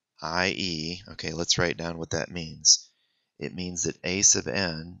 i.e., okay, let's write down what that means. It means that a sub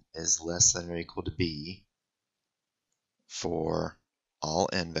n is less than or equal to b for all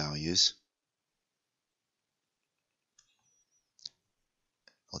n values.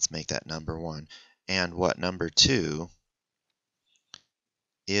 Let's make that number 1. And what, number 2,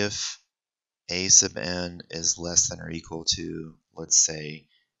 if a sub n is less than or equal to, let's say,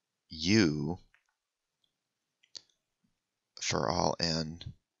 u for all n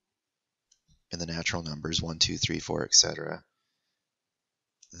in the natural numbers, 1, 2, 3, 4, etc.,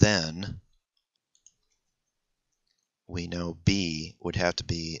 then we know b would have to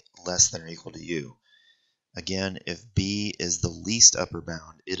be less than or equal to u. Again, if b is the least upper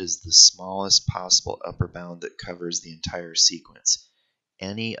bound, it is the smallest possible upper bound that covers the entire sequence.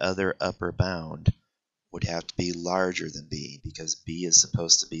 Any other upper bound would have to be larger than b, because b is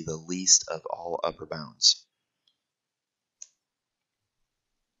supposed to be the least of all upper bounds.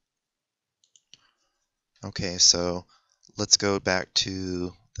 Okay, so let's go back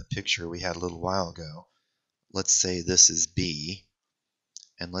to the picture we had a little while ago. Let's say this is b,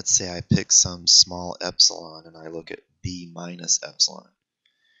 and let's say I pick some small epsilon and I look at b minus epsilon.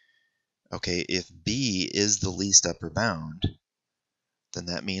 Okay, if b is the least upper bound, then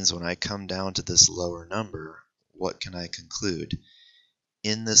that means when I come down to this lower number, what can I conclude?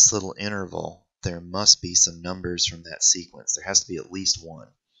 In this little interval, there must be some numbers from that sequence. There has to be at least one.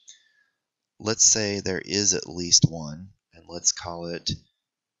 Let's say there is at least one, and let's call it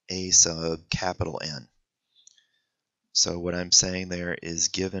a sub capital N. So what I'm saying there is,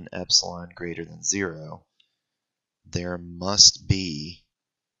 given epsilon greater than 0, there must be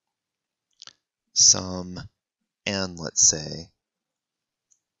some n, let's say,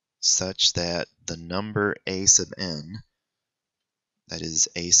 such that the number a sub n, that is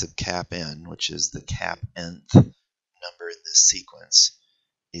a sub cap n, which is the cap nth number in this sequence,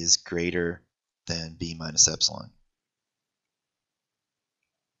 is greater than b minus epsilon.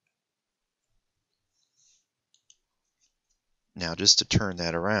 Now, just to turn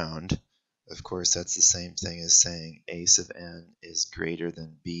that around, of course, that's the same thing as saying a sub n is greater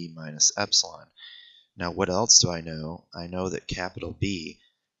than b minus epsilon. Now, what else do I know? I know that capital B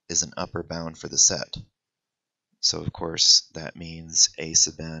is an upper bound for the set. So, of course, that means a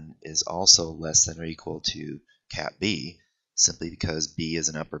sub n is also less than or equal to cap B, simply because B is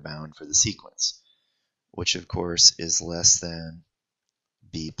an upper bound for the sequence, which, of course, is less than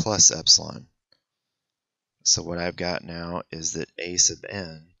b plus epsilon. So what I've got now is that a sub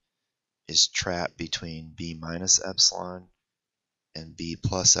n is trapped between b minus epsilon and b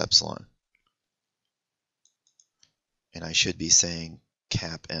plus epsilon. And I should be saying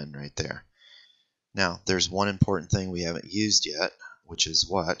cap n right there. Now, there's one important thing we haven't used yet, which is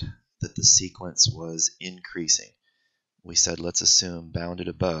what? That the sequence was increasing. We said let's assume bounded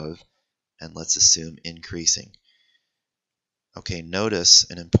above, and let's assume increasing. Okay, notice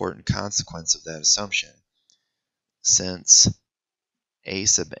an important consequence of that assumption. Since a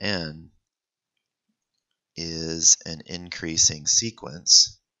sub n is an increasing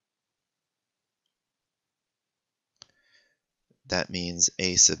sequence, that means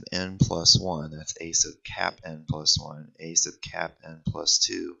a sub n plus 1, that's a sub cap n plus 1, a sub cap n plus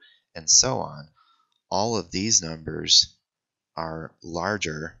 2, and so on. All of these numbers are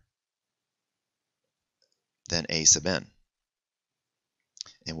larger than a sub n.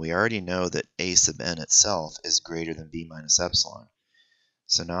 And we already know that a sub n itself is greater than b minus epsilon.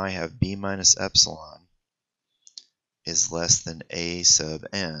 So now I have b minus epsilon is less than a sub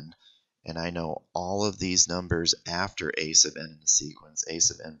n, and I know all of these numbers after a sub n in the sequence, a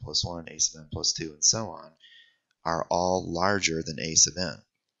sub n plus 1, a sub n plus 2, and so on, are all larger than a sub n,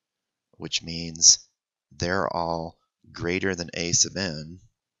 which means they're all greater than a sub n,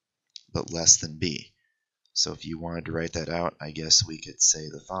 but less than b. So if you wanted to write that out, I guess we could say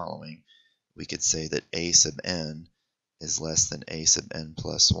the following. We could say that a sub n is less than a sub n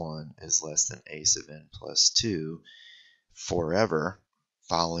plus 1 is less than a sub n plus 2 forever,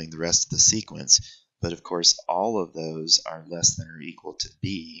 following the rest of the sequence. But of course, all of those are less than or equal to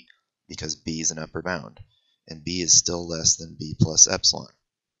b, because b is an upper bound, and b is still less than b plus epsilon.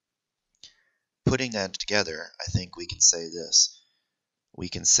 Putting that together, I think we can say this. We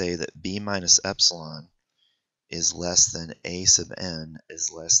can say that b minus epsilon is less than a sub n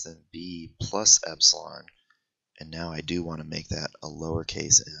is less than b plus epsilon, and now I do want to make that a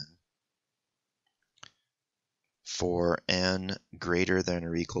lowercase n, for n greater than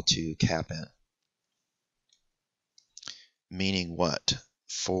or equal to cap n. Meaning what?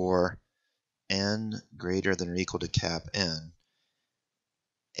 For n greater than or equal to cap n,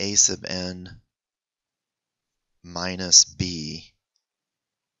 a sub n minus b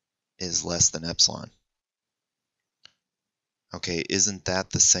is less than epsilon. Okay, isn't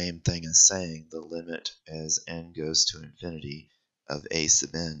that the same thing as saying the limit as n goes to infinity of a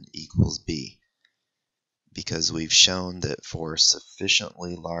sub n equals b? Because we've shown that for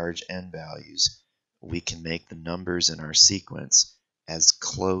sufficiently large n values, we can make the numbers in our sequence as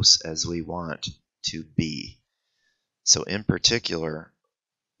close as we want to b. So in particular,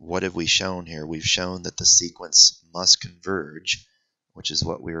 what have we shown here? We've shown that the sequence must converge, which is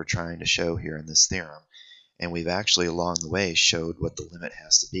what we were trying to show here in this theorem. And we've actually along the way showed what the limit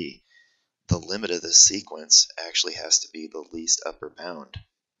has to be. The limit of this sequence actually has to be the least upper bound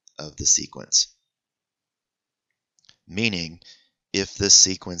of the sequence. Meaning, if this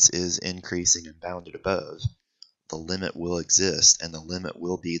sequence is increasing and bounded above, the limit will exist, and the limit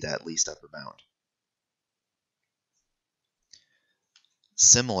will be that least upper bound.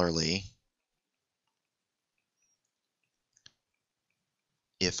 Similarly,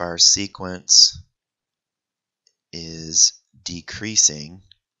 if our sequence is decreasing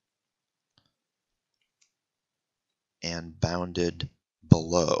and bounded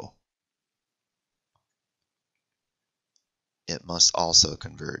below, it must also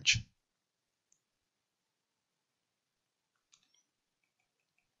converge.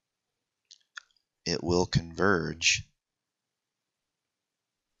 it will converge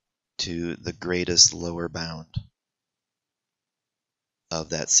to the greatest lower bound of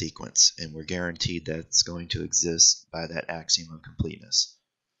that sequence, and we're guaranteed that's going to exist by that axiom of completeness.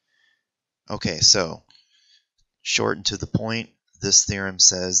 Okay, so short and to the point, this theorem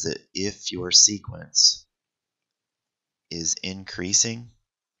says that if your sequence is increasing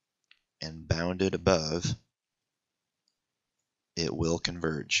and bounded above, it will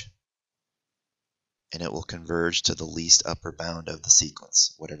converge. And it will converge to the least upper bound of the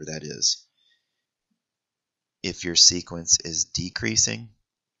sequence, whatever that is. If your sequence is decreasing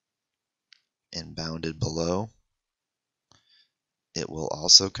and bounded below, it will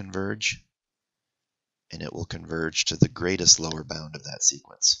also converge, and it will converge to the greatest lower bound of that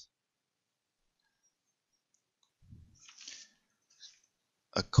sequence.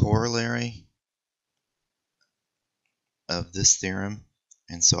 A corollary of this theorem,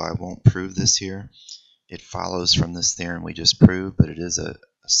 and so I won't prove this here, it follows from this theorem we just proved, but it is a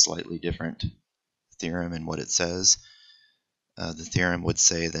slightly different theorem in what it says. The theorem would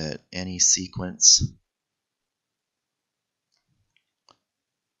say that any sequence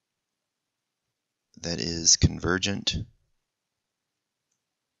that is convergent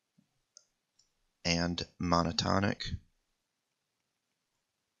and monotonic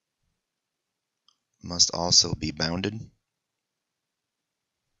must also be bounded.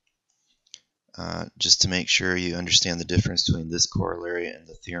 Just to make sure you understand the difference between this corollary and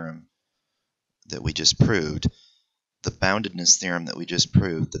the theorem that we just proved, the boundedness theorem that we just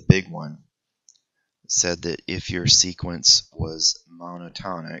proved, the big one, said that if your sequence was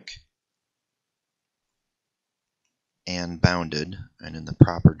monotonic and bounded and in the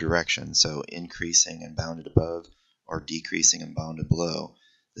proper direction, so increasing and bounded above or decreasing and bounded below,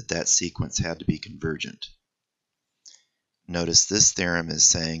 that sequence had to be convergent. Notice this theorem is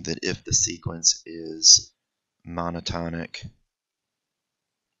saying that if the sequence is monotonic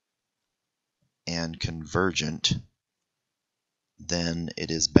and convergent, then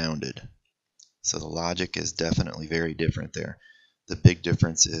it is bounded. So the logic is definitely very different there. The big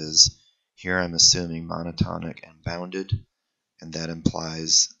difference is here I'm assuming monotonic and bounded, and that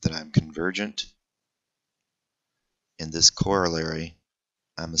implies that I'm convergent. In this corollary,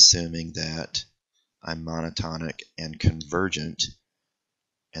 I'm assuming that I'm monotonic and convergent,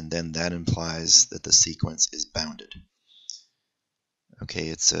 and then that implies that the sequence is bounded. Okay,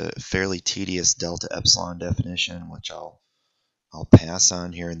 it's a fairly tedious delta epsilon definition, which I'll pass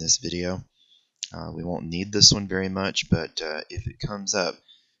on here in this video. We won't need this one very much, but if it comes up,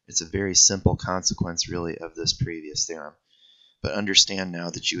 it's a very simple consequence really of this previous theorem. But understand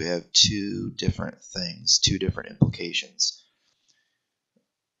now that you have two different things, two different implications.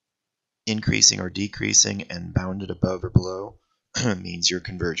 Increasing or decreasing and bounded above or below means you're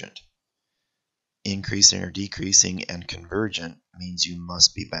convergent. Increasing or decreasing and convergent means you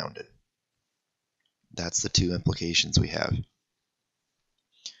must be bounded. That's the two implications we have.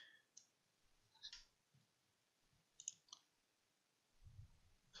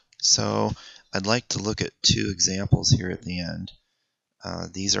 So I'd like to look at two examples here at the end.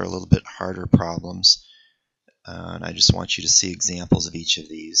 These are a little bit harder problems, and I just want you to see examples of each of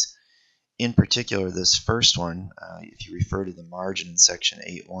these. In particular, this first one, if you refer to the margin in section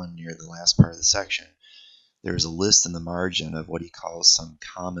 8.1 near the last part of the section, there's a list in the margin of what he calls some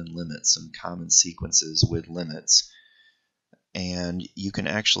common limits, some common sequences with limits. And you can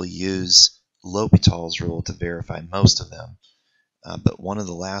actually use L'Hopital's rule to verify most of them. But one of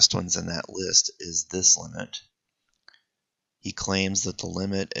the last ones in that list is this limit. He claims that the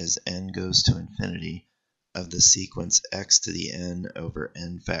limit as n goes to infinity of the sequence x to the n over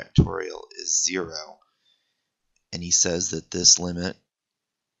n factorial is 0. And he says that this limit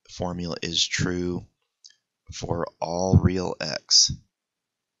formula is true for all real x.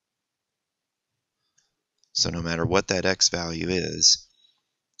 So no matter what that x value is,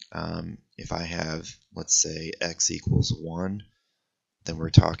 if I have, let's say, x equals 1, then we're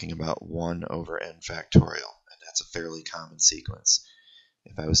talking about 1 over n factorial. That's a fairly common sequence.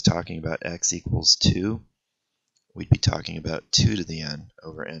 If I was talking about x equals 2, we'd be talking about 2 to the n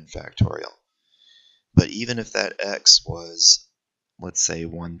over n factorial. But even if that x was, let's say,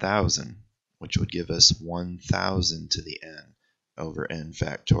 1,000, which would give us 1,000 to the n over n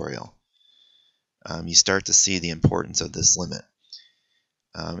factorial, you start to see the importance of this limit.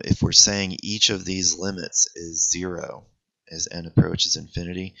 If we're saying each of these limits is 0 as n approaches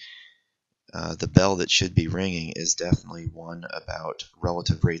infinity, the bell that should be ringing is definitely one about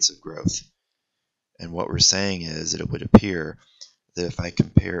relative rates of growth. And what we're saying is that it would appear that if I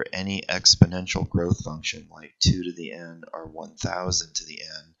compare any exponential growth function like 2 to the n or 1,000 to the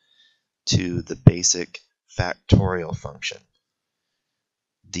n to the basic factorial function.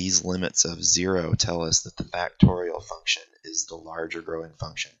 These limits of 0 tell us that the factorial function is the larger growing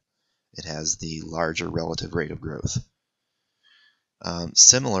function. It has the larger relative rate of growth.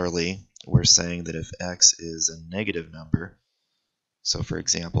 Similarly, we're saying that if x is a negative number, so for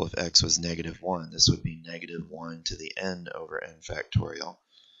example, if x was -1, this would be -1 to the n over n factorial.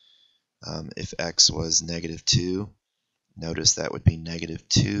 If x was -2, notice that would be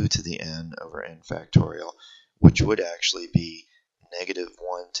 -2 to the n over n factorial, which would actually be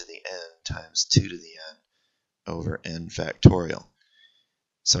 -1 to the n times 2 to the n over n factorial.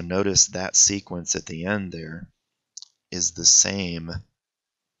 So notice that sequence at the end there is the same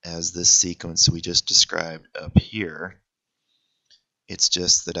as this sequence we just described up here. It's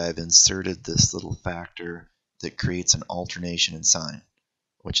just that I've inserted this little factor that creates an alternation in sign,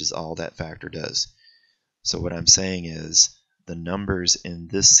 which is all that factor does. So what I'm saying is the numbers in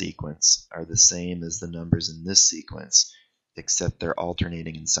this sequence are the same as the numbers in this sequence, except they're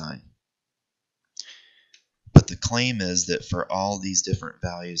alternating in sign. But the claim is that for all these different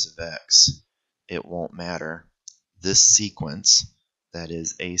values of x, it won't matter. This sequence, that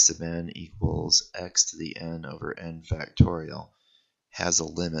is a sub n equals x to the n over n factorial, has a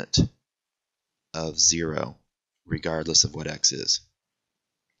limit of 0, regardless of what x is.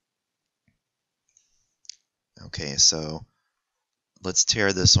 Okay, so let's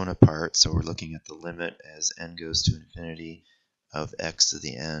tear this one apart. So we're looking at the limit as n goes to infinity of x to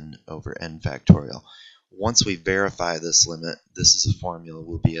the n over n factorial. Once we verify this limit, this is a formula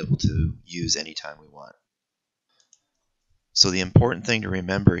we'll be able to use anytime we want. So the important thing to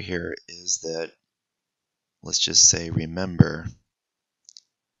remember here is that, let's just say, remember,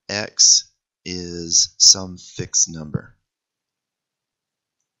 x is some fixed number.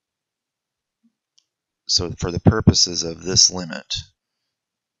 So for the purposes of this limit,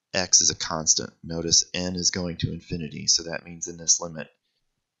 x is a constant. Notice n is going to infinity, so that means in this limit,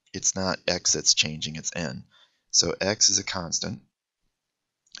 it's not x that's changing, it's n. So x is a constant,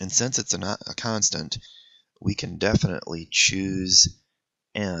 and since it's a constant, we can definitely choose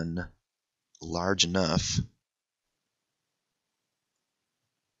n large enough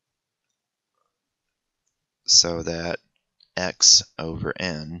so that x over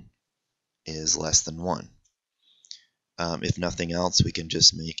n is less than 1. If nothing else, we can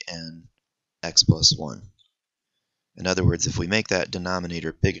just make n x plus 1. In other words, if we make that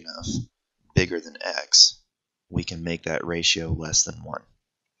denominator big enough, bigger than x, we can make that ratio less than 1.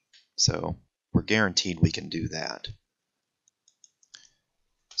 So we're guaranteed we can do that.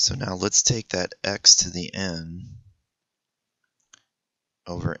 So now let's take that x to the n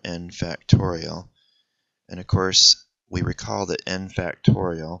over n factorial. And of course, we recall that n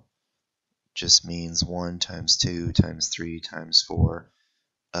factorial just means 1 times 2 times 3 times 4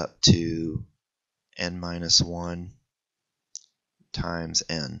 up to n minus 1 times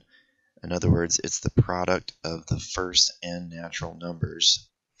n. In other words, it's the product of the first n natural numbers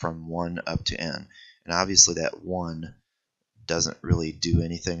from 1 up to n. And obviously that 1 doesn't really do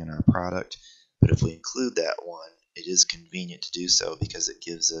anything in our product, but if we include that 1, it is convenient to do so because it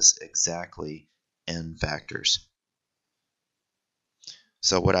gives us exactly n factors.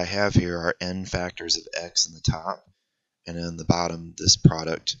 So what I have here are n factors of x in the top, and in the bottom this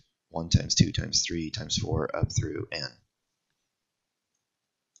product 1 times 2 times 3 times 4 up through n.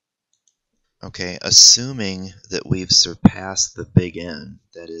 Okay, assuming that we've surpassed the big N,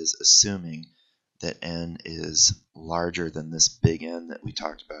 that is, assuming that n is larger than this big N that we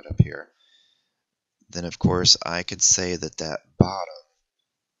talked about up here, then of course I could say that that bottom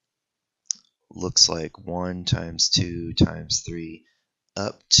looks like 1 times 2 times 3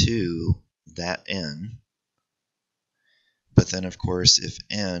 up to that n. But then of course if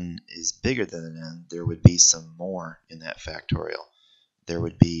n is bigger than an n, there would be some more in that factorial. There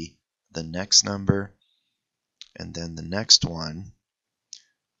would be the next number and then the next one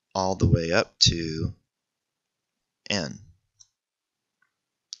all the way up to n.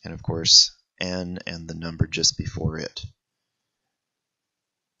 And of course n and the number just before it.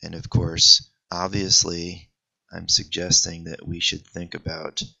 And of course, obviously, I'm suggesting that we should think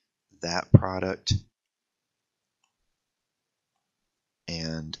about that product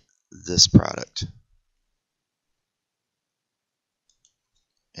and this product.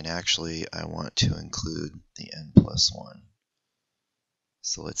 And actually, I want to include the n plus 1.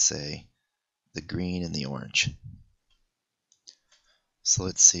 So let's say the green and the orange. So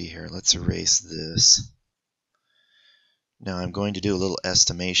let's see here. Let's erase this. Now I'm going to do a little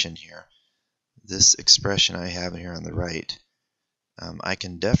estimation here. This expression I have here on the right, I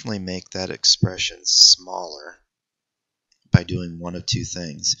can definitely make that expression smaller by doing one of two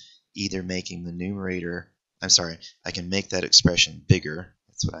things. either making the numerator, I can make that expression bigger.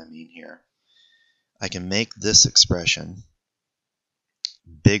 That's what I mean here. I can make this expression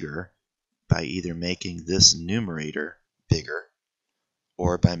bigger by either making this numerator bigger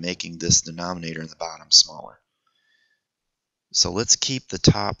or by making this denominator in the bottom smaller. So let's keep the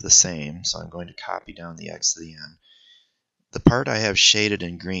top the same. So I'm going to copy down the x to the n. The part I have shaded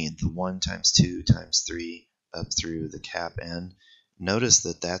in green, the 1 times 2 times 3 up through the cap n, notice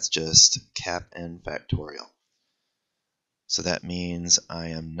that that's just cap n factorial. So that means I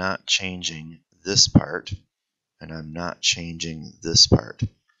am not changing this part, and I'm not changing this part.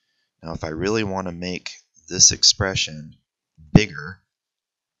 Now if I really want to make this expression bigger,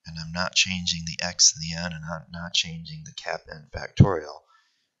 and I'm not changing the x to the n, and I'm not changing the cap n factorial,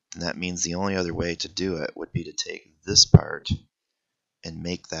 then that means the only other way to do it would be to take this part and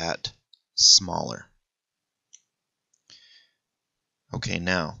make that smaller. Okay,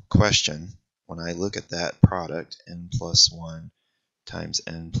 now, question. When I look at that product, n plus 1 times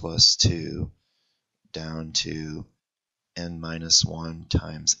n plus 2 down to n minus 1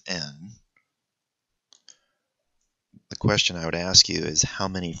 times n, the question I would ask you is how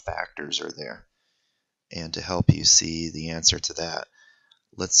many factors are there? And to help you see the answer to that,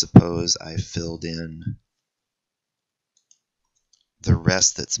 let's suppose I filled in the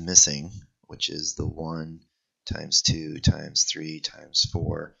rest that's missing, which is the 1 times 2 times 3 times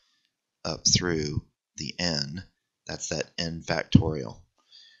 4 up through the n. That's that n factorial.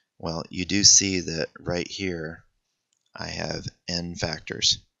 Well, you do see that right here I have n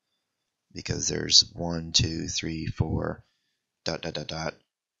factors because there's 1, 2, 3, 4, dot, dot, dot, dot,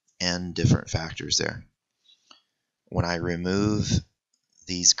 n different factors there. When I remove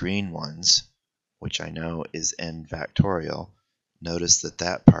these green ones, which I know is n factorial, notice that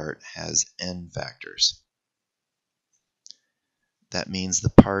that part has n factors. That means the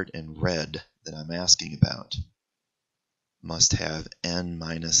part in red that I'm asking about must have n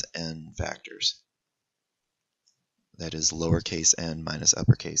minus n factors. That is lowercase n minus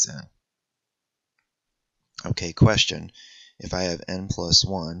uppercase n. Okay, question. If I have n plus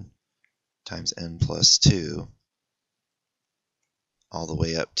 1 times n plus 2 all the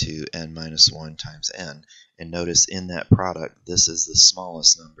way up to n minus 1 times n, and notice in that product this is the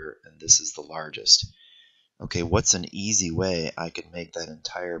smallest number and this is the largest. Okay, what's an easy way I could make that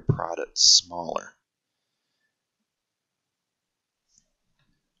entire product smaller?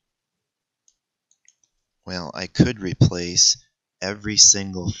 Well, I could replace every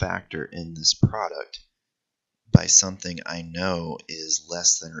single factor in this product by something I know is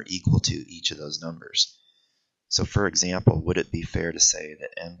less than or equal to each of those numbers. So for example, would it be fair to say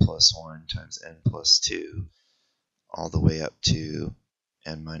that n plus 1 times n plus 2 all the way up to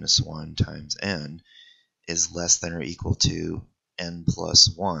n minus 1 times n is less than or equal to n plus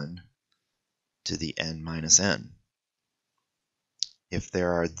 1 to the n minus n? If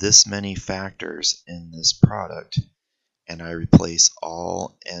there are this many factors in this product, and I replace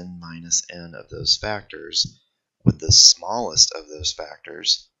all n minus n of those factors with the smallest of those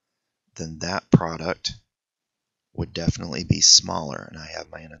factors, then that product would definitely be smaller. And I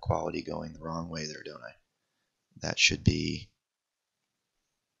have my inequality going the wrong way there, don't I? That should be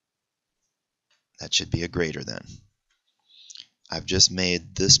a greater than. I've just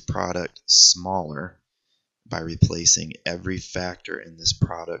made this product smaller by replacing every factor in this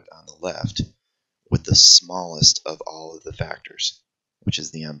product on the left with the smallest of all of the factors, which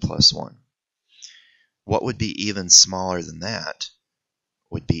is the n plus 1. What would be even smaller than that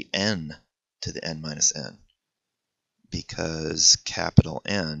would be n to the n minus n, because capital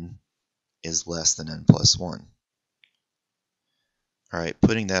N is less than n plus 1. Alright,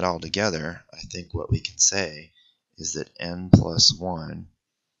 putting that all together, I think what we can say is that n plus 1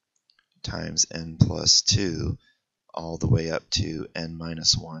 times n plus 2 all the way up to n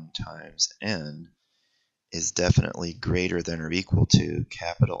minus 1 times n is definitely greater than or equal to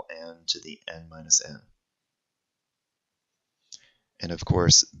capital N to the n minus n. And of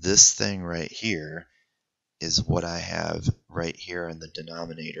course, this thing right here is what I have right here in the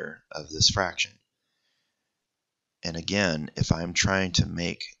denominator of this fraction. And again, if I'm trying to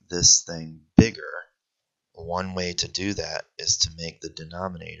make this thing bigger, one way to do that is to make the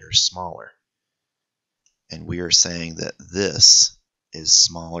denominator smaller. And we are saying that this is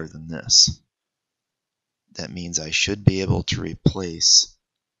smaller than this. That means I should be able to replace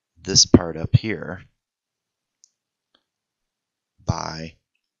this part up here by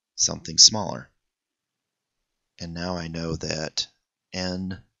something smaller. And now I know that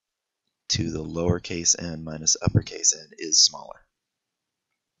n to the lowercase n minus uppercase n is smaller.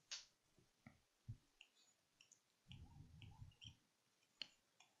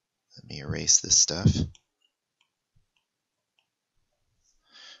 me erase this stuff.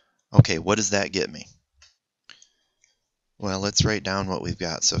 Okay, what does that get me? Well, let's write down what we've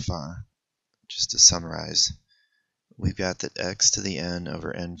got so far, just to summarize. We've got that x to the n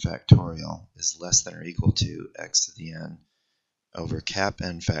over n factorial is less than or equal to x to the n over cap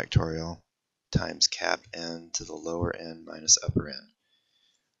n factorial times cap n to the lower n minus upper n.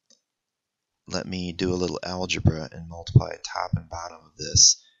 Let me do a little algebra and multiply top and bottom of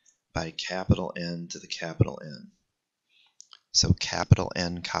this by capital N to the capital N. So capital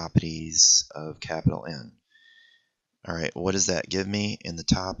N copies of capital N. Alright, what does that give me? In the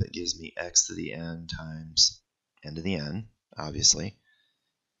top it gives me x to the n times n to the n, obviously.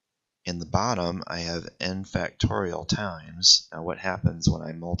 In the bottom I have n factorial times. Now what happens when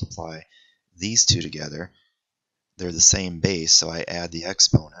I multiply these two together? They're the same base, so I add the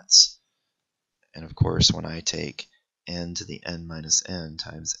exponents. And of course when I take n to the n minus n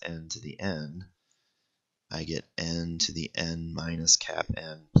times n to the n, I get n to the n minus cap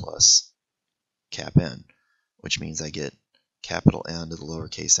n plus cap n, which means I get capital N to the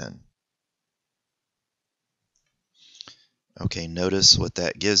lowercase n. Okay, notice what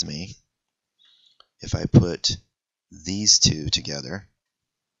that gives me. If I put these two together,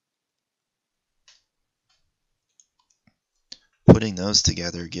 putting those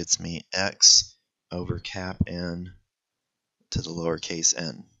together gets me x over cap n to the lowercase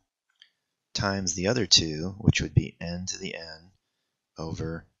n times the other two, which would be n to the n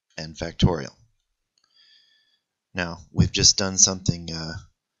over n factorial. Now, we've just done something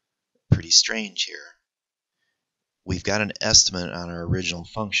pretty strange here. We've got an estimate on our original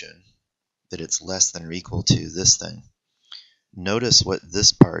function that it's less than or equal to this thing. Notice what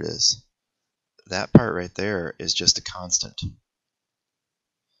this part is. That part right there is just a constant.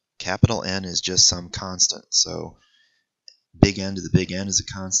 Capital N is just some constant. So big N to the big N is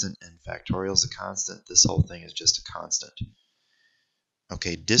a constant, and factorial is a constant. This whole thing is just a constant.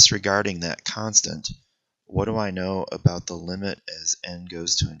 Okay, disregarding that constant, what do I know about the limit as n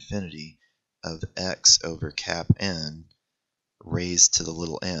goes to infinity of x over cap n raised to the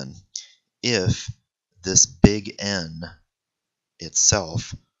little n? If this big N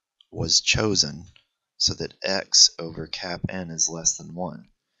itself was chosen so that x over cap n is less than 1.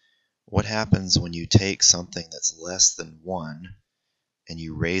 What happens when you take something that's less than 1 and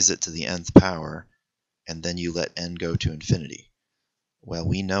you raise it to the nth power and then you let n go to infinity? Well,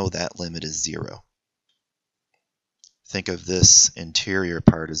 we know that limit is 0. Think of this interior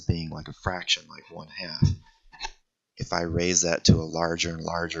part as being like a fraction, like 1/2. If I raise that to a larger and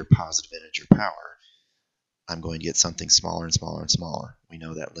larger positive integer power, I'm going to get something smaller and smaller and smaller. We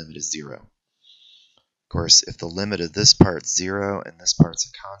know that limit is 0. Of course, if the limit of this part's 0 and this part's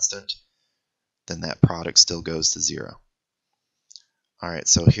a constant, then that product still goes to 0. Alright,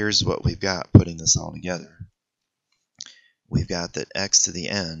 so here's what we've got putting this all together. We've got that x to the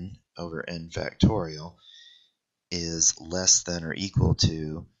n over n factorial is less than or equal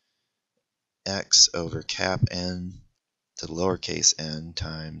to x over cap n to the lowercase n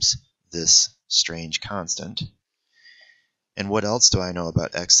times this strange constant. And what else do I know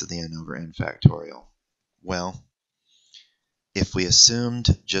about x to the n over n factorial? Well, if we assumed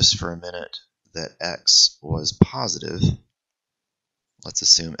just for a minute that x was positive, let's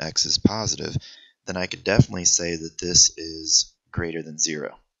assume x is positive, then I could definitely say that this is greater than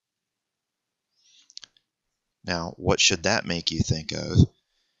 0. Now, what should that make you think of?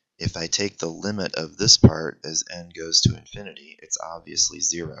 If I take the limit of this part as n goes to infinity, it's obviously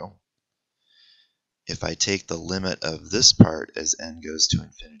 0. If I take the limit of this part as n goes to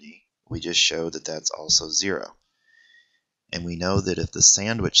infinity, we just showed that that's also 0. And we know that if the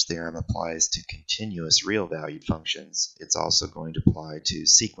sandwich theorem applies to continuous real-valued functions, it's also going to apply to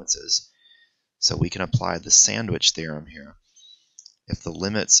sequences. So we can apply the sandwich theorem here. If the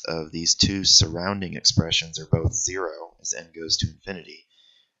limits of these two surrounding expressions are both 0 as n goes to infinity,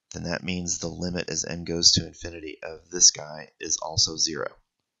 then that means the limit as n goes to infinity of this guy is also 0.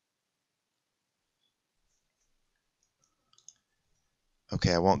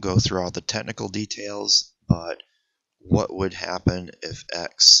 Okay, I won't go through all the technical details, but what would happen if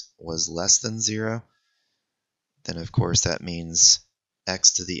x was less than 0? Then of course that means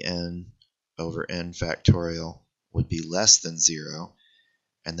x to the n over n factorial would be less than 0,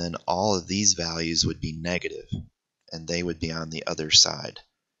 and then all of these values would be negative, and they would be on the other side.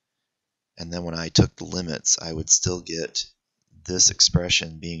 And then when I took the limits, I would still get this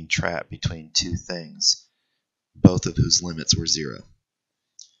expression being trapped between two things, both of whose limits were 0.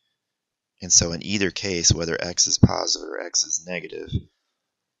 And so in either case, whether x is positive or x is negative,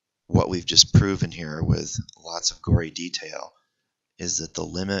 what we've just proven here with lots of gory detail is that the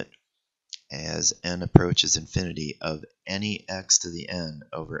limit as n approaches infinity of any x to the n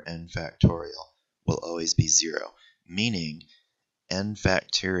over n factorial will always be 0, meaning n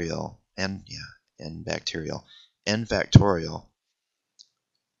factorial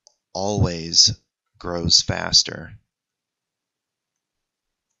always grows faster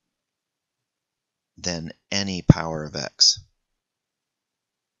than any power of x.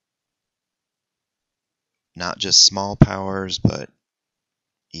 Not just small powers, but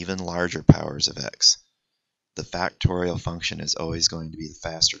even larger powers of x. The factorial function is always going to be the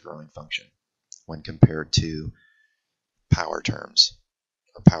faster growing function when compared to power terms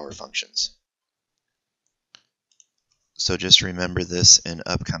or power functions. So just remember this in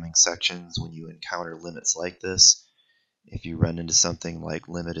upcoming sections when you encounter limits like this. If you run into something like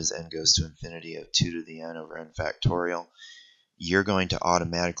limit as n goes to infinity of 2 to the n over n factorial, you're going to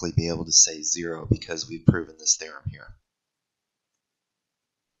automatically be able to say 0 because we've proven this theorem here.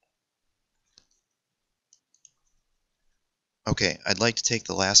 Okay, I'd like to take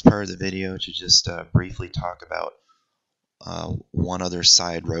the last part of the video to just briefly talk about one other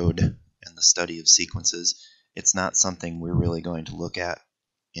side road in the study of sequences. It's not something we're really going to look at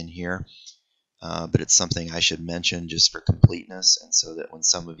in here, but it's something I should mention just for completeness, and so that when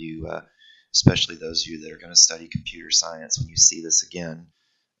some of you, especially those of you that are going to study computer science, when you see this again,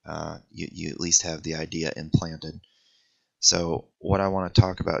 you at least have the idea implanted. So what I want to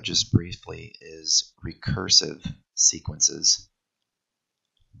talk about just briefly is recursive sequences.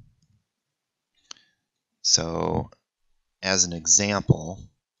 So as an example,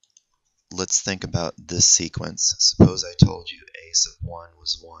 let's think about this sequence. Suppose I told you a sub 1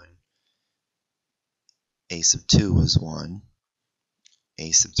 was 1, a sub 2 was 1,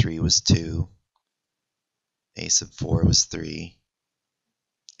 a sub 3 was 2, a sub 4 was 3,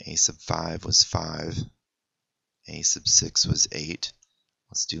 a sub 5 was 5, a sub 6 was 8.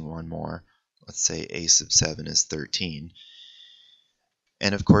 Let's do one more. Let's say a sub 7 is 13.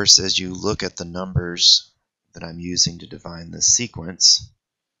 And of course, as you look at the numbers that I'm using to define this sequence,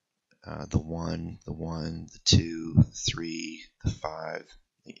 the 1, the 2, the 3, the 5,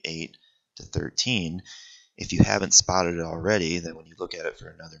 the 8 to 13, if you haven't spotted it already, then when you look at it for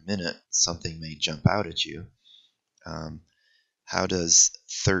another minute, something may jump out at you. How does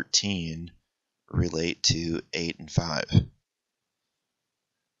 13 relate to 8 and 5?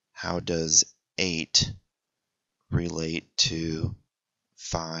 How does 8 relate to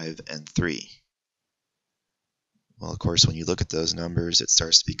 5 and 3? Well, of course, when you look at those numbers, it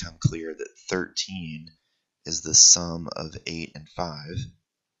starts to become clear that 13 is the sum of 8 and 5.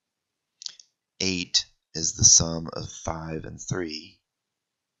 8 is the sum of 5 and 3.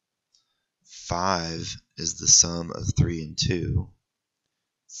 5 is the sum of 3 and 2.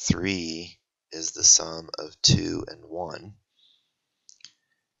 3 is the sum of 2 and 1.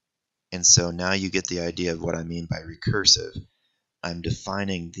 And so now you get the idea of what I mean by recursive. I'm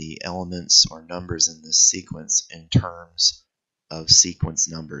defining the elements or numbers in this sequence in terms of sequence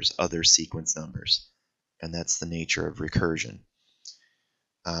numbers, other sequence numbers. And that's the nature of recursion.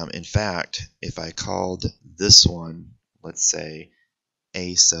 In fact, if I called this one, let's say,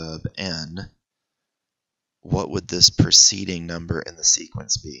 a sub n, what would this preceding number in the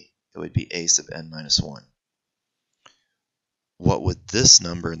sequence be? It would be a sub n minus 1. What would this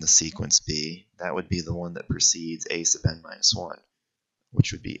number in the sequence be? That would be the one that precedes a sub n minus 1,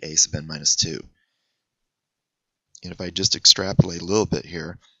 which would be a sub n minus 2. And if I just extrapolate a little bit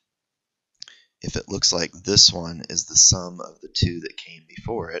here, if it looks like this one is the sum of the two that came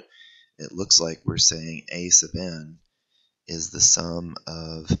before it, it looks like we're saying a sub n is the sum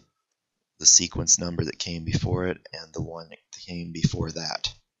of the sequence number that came before it and the one that came before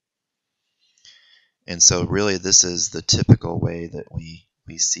that. And so really this is the typical way that we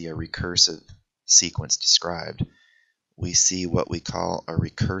see a recursive sequence described. We see what we call a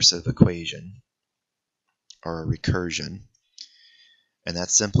recursive equation, or a recursion. And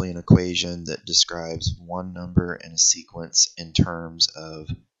that's simply an equation that describes one number in a sequence in terms of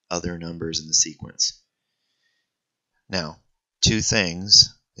other numbers in the sequence. Now, two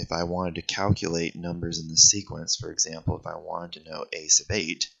things. If I wanted to calculate numbers in the sequence, for example, if I wanted to know a sub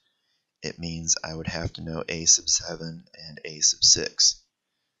 8, it means I would have to know a sub 7 and a sub 6.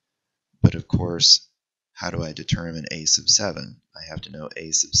 But of course, how do I determine a sub 7? I have to know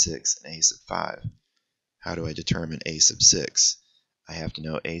a sub 6 and a sub 5. How do I determine a sub 6? I have to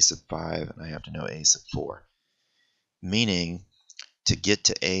know a sub 5 and I have to know a sub 4. Meaning, to get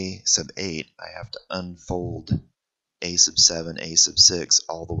to a sub 8, I have to unfold a sub 7, a sub 6,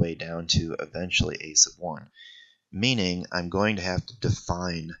 all the way down to eventually a sub 1. Meaning, I'm going to have to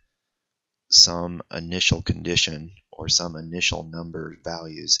define some initial condition or some initial number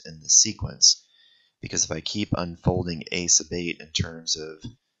values in the sequence. Because if I keep unfolding a sub 8 in terms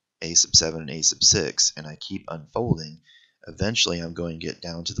of a sub 7 and a sub 6, and I keep unfolding, eventually I'm going to get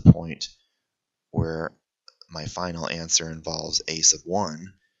down to the point where my final answer involves a sub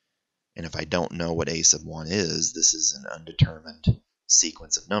 1. And if I don't know what a sub 1 is, this is an undetermined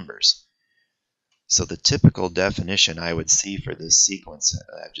sequence of numbers. So the typical definition I would see for this sequence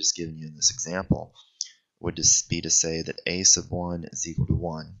I've just given you in this example would just be to say that a sub 1 is equal to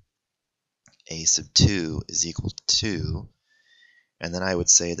 1, a sub 2 is equal to 2, and then I would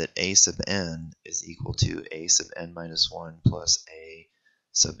say that a sub n is equal to a sub n minus 1 plus a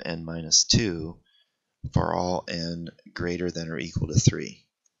sub n minus 2 for all n greater than or equal to 3.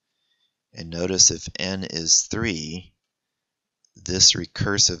 And notice if n is 3, this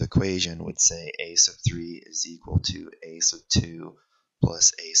recursive equation would say a sub 3 is equal to a sub 2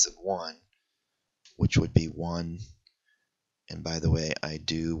 plus a sub 1, which would be 1. And by the way, I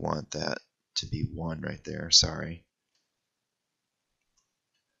do want that to be 1 right there, sorry.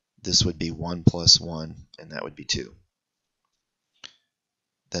 This would be 1 plus 1, and that would be 2.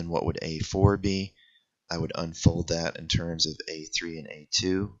 Then what would a4 be? I would unfold that in terms of a3 and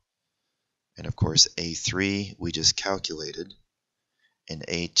a2. And of course, a3 we just calculated, and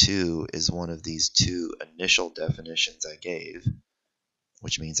a2 is one of these two initial definitions I gave,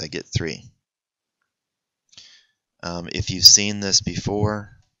 which means I get 3. If you've seen this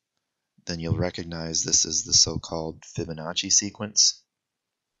before, then you'll recognize this is the so-called Fibonacci sequence.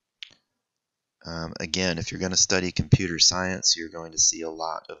 Again, if you're going to study computer science, you're going to see a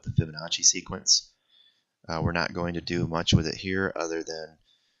lot of the Fibonacci sequence. We're not going to do much with it here other than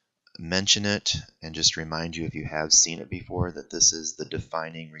mention it and just remind you, if you have seen it before, that this is the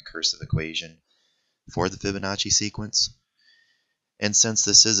defining recursive equation for the Fibonacci sequence. And since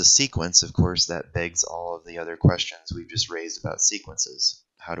this is a sequence, of course, that begs all of the other questions we've just raised about sequences.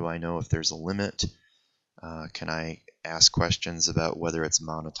 How do I know if there's a limit? Can I ask questions about whether it's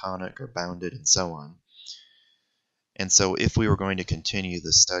monotonic or bounded, and so on? And so if we were going to continue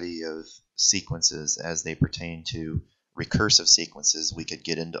the study of sequences as they pertain to recursive sequences, we could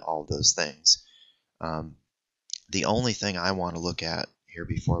get into all those things. The only thing I want to look at here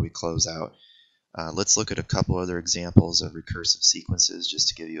before we close out, let's look at a couple other examples of recursive sequences just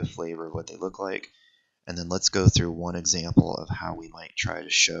to give you a flavor of what they look like. And then let's go through one example of how we might try to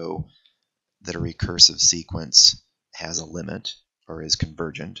show that a recursive sequence has a limit or is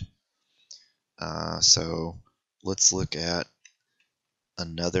convergent. So let's look at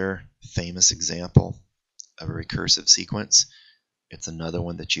another famous example of a recursive sequence. It's another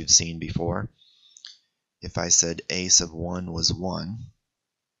one that you've seen before. If I said a sub 1 was 1,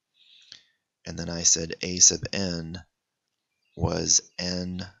 and then I said a sub n was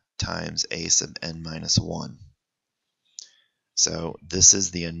n times a sub n minus 1. So this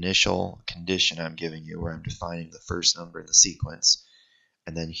is the initial condition I'm giving you, where I'm defining the first number in the sequence.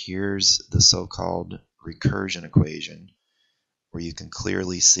 And then here's the so-called recursion equation, where you can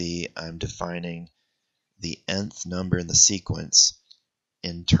clearly see I'm defining the nth number in the sequence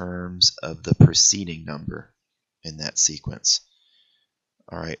in terms of the preceding number in that sequence.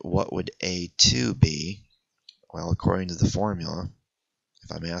 All right, what would a2 be? Well, according to the formula,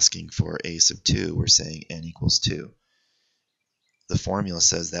 if I'm asking for a sub 2, we're saying n equals 2. The formula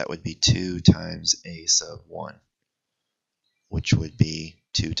says that would be 2 times a sub 1, which would be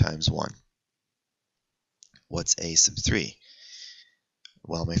 2 times 1. What's a sub 3?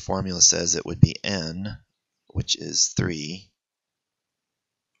 Well, my formula says it would be n, which is 3,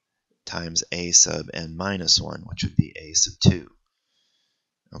 times a sub n minus 1, which would be a sub 2.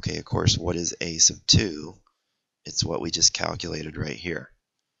 Okay, of course, what is a sub 2? It's what we just calculated right here.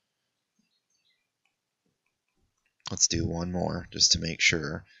 Let's do one more just to make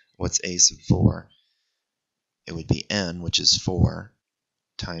sure. What's a sub 4? It would be n, which is 4,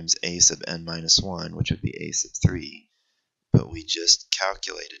 times a sub n minus 1, which would be a sub 3. But we just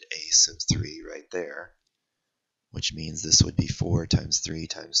calculated a sub 3 right there, which means this would be 4 times 3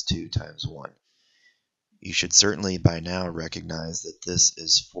 times 2 times 1. You should certainly by now recognize that this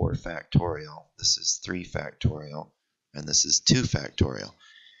is 4 factorial, this is 3 factorial, and this is 2 factorial.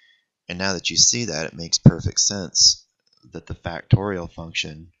 And now that you see that, it makes perfect sense that the factorial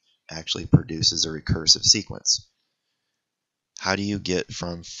function actually produces a recursive sequence. How do you get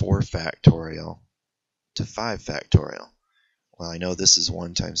from 4 factorial to 5 factorial? Well, I know this is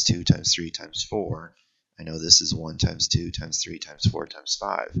 1 times 2 times 3 times 4. I know this is 1 times 2 times 3 times 4 times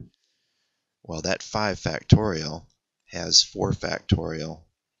 5. Well, that 5 factorial has 4 factorial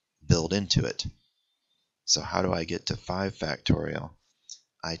built into it. So how do I get to 5 factorial?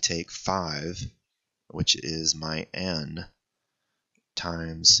 I take 5 which is my n,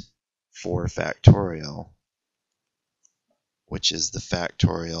 times 4 factorial, which is the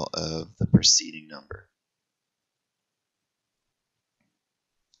factorial of the preceding number.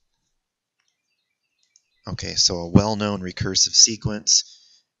 Okay, so a well-known recursive sequence,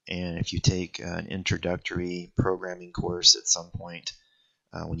 and if you take an introductory programming course at some point,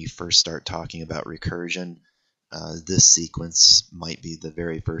 when you first start talking about recursion, this sequence might be the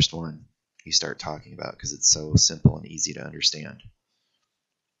very first one you start talking about because it's so simple and easy to understand.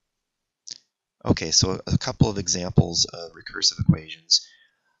 Okay, so a couple of examples of recursive equations.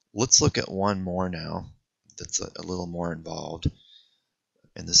 Let's look at one more now that's a little more involved,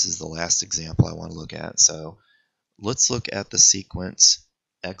 and this is the last example I want to look at. So let's look at the sequence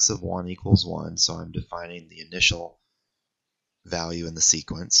x of 1 equals 1, so I'm defining the initial value in the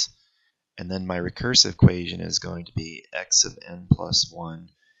sequence. And then my recursive equation is going to be x of n plus 1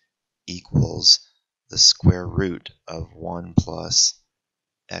 equals the square root of 1 plus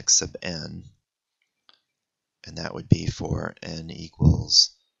x of n. And that would be for n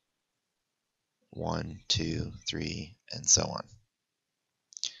equals 1, 2, 3, and so on.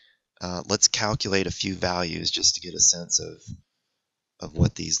 Let's calculate a few values just to get a sense of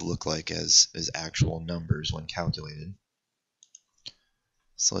what these look like as actual numbers when calculated.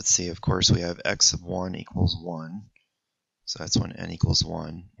 So let's see, of course we have x of 1 equals 1. So that's when n equals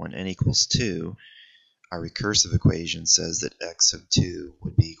 1. When n equals 2, our recursive equation says that x of 2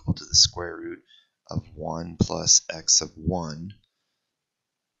 would be equal to the square root of 1 plus x of 1.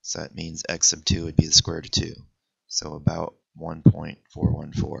 So that means x of 2 would be the square root of 2. So about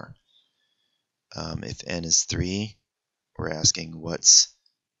 1.414. If n is 3, we're asking what's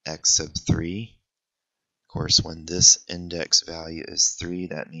x of 3. Of course, when this index value is 3,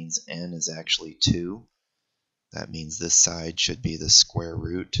 that means n is actually 2. That means this side should be the square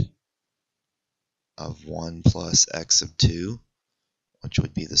root of 1 plus x of 2, which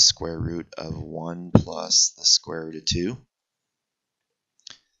would be the square root of 1 plus the square root of 2.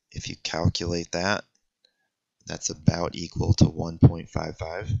 If you calculate that, that's about equal to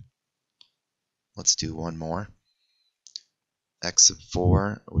 1.55. Let's do one more. X of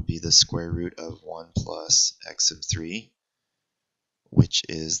 4 would be the square root of 1 plus x of 3, which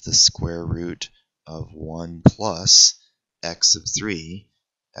is the square root of 1 plus x of 3.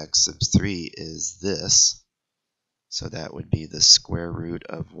 X of 3 is this, so that would be the square root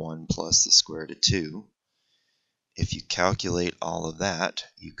of 1 plus the square root of 2. If you calculate all of that,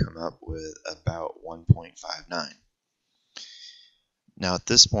 you come up with about 1.59. Now at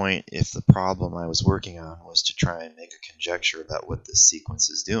this point, if the problem I was working on was to try and make a conjecture about what this sequence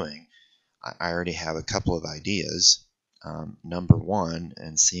is doing, I already have a couple of ideas. Number one,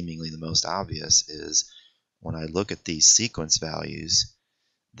 and seemingly the most obvious, is when I look at these sequence values,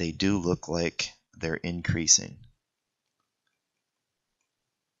 they do look like they're increasing.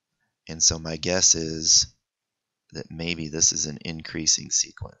 And so my guess is that maybe this is an increasing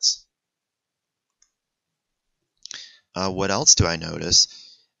sequence. What else do I notice?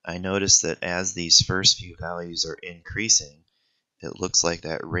 I notice that as these first few values are increasing, it looks like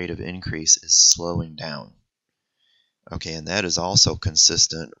that rate of increase is slowing down. Okay, and that is also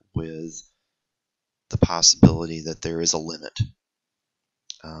consistent with the possibility that there is a limit.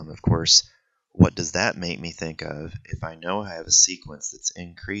 Of course, what does that make me think of? If I know I have a sequence that's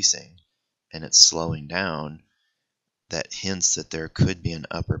increasing and it's slowing down, that hints that there could be an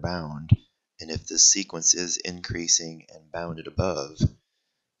upper bound. And if this sequence is increasing and bounded above,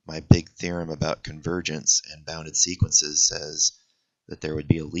 my big theorem about convergence and bounded sequences says that there would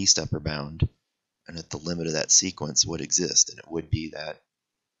be a least upper bound, and that the limit of that sequence would exist, and it would be that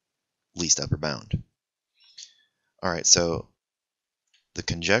least upper bound. Alright, so the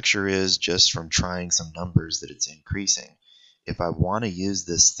conjecture is just from trying some numbers that it's increasing. If I want to use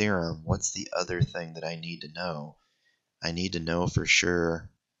this theorem, what's the other thing that I need to know? I need to know for sure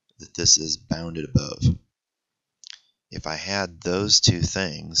that this is bounded above. If I had those two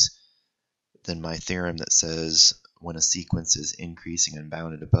things, then my theorem that says when a sequence is increasing and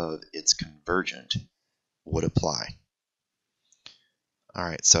bounded above, it's convergent would apply.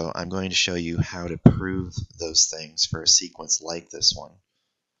 Alright, so I'm going to show you how to prove those things for a sequence like this one.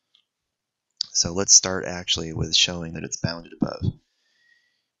 So let's start actually with showing that it's bounded above.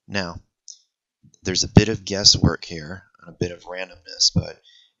 Now, there's a bit of guesswork here, and a bit of randomness, but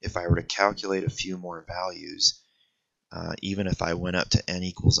if I were to calculate a few more values, even if I went up to n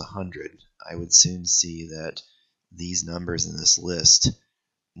equals 100, I would soon see that these numbers in this list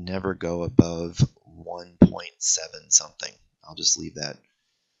never go above 1.7 something. I'll just leave that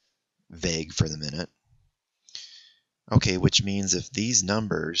vague for the minute. Okay, which means if these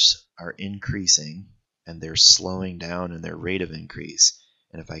numbers are increasing and they're slowing down in their rate of increase.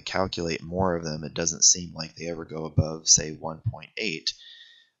 And if I calculate more of them, it doesn't seem like they ever go above, say, 1.8.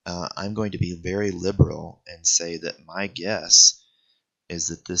 I'm going to be very liberal and say that my guess is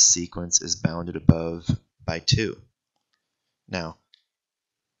that this sequence is bounded above by 2. Now,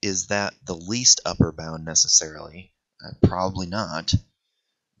 is that the least upper bound necessarily? Probably not,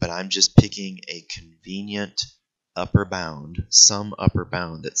 but I'm just picking a convenient upper bound, some upper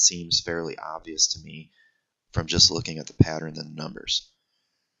bound that seems fairly obvious to me from just looking at the pattern in the numbers.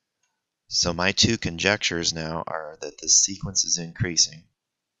 So my two conjectures now are that this sequence is increasing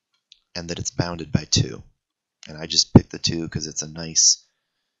and that it's bounded by 2. And I just picked the 2 because it's a nice,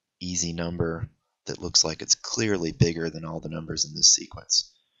 easy number that looks like it's clearly bigger than all the numbers in this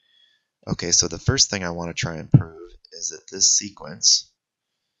sequence. Okay, so the first thing I want to try and prove is that this sequence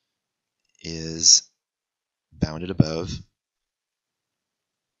is bounded above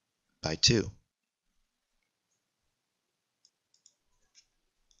by 2.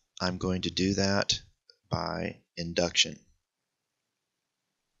 I'm going to do that by induction.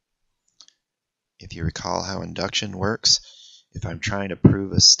 If you recall how induction works, if I'm trying to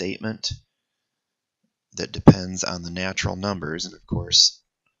prove a statement that depends on the natural numbers, and of course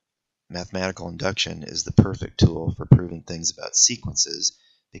mathematical induction is the perfect tool for proving things about sequences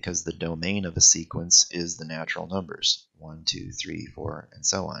because the domain of a sequence is the natural numbers, 1, 2, 3, 4, and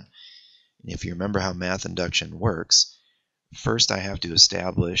so on. And if you remember how math induction works, first I have to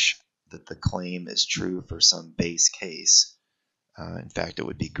establish that the claim is true for some base case. In fact, it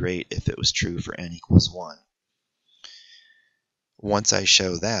would be great if it was true for n equals 1. Once I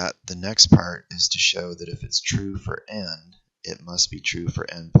show that, the next part is to show that if it's true for n, it must be true for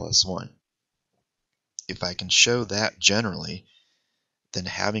n plus 1. If I can show that generally, then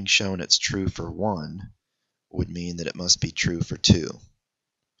having shown it's true for 1 would mean that it must be true for 2.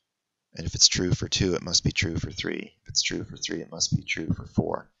 And if it's true for 2, it must be true for 3. If it's true for 3, it must be true for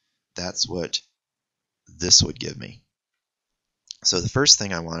 4. That's what this would give me. So the first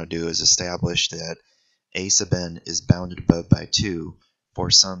thing I want to do is establish that a sub n is bounded above by 2 for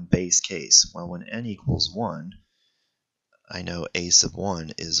some base case. Well, when n equals 1, I know a sub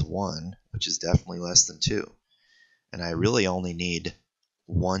 1 is 1, which is definitely less than 2. And I really only need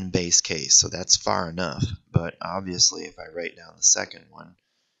one base case, so that's far enough. But obviously, if I write down the second one,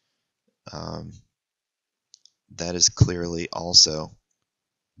 that is clearly also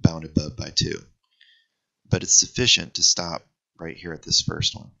bounded above by 2. But it's sufficient to stop right here at this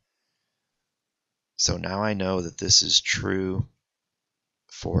first one. So now I know that this is true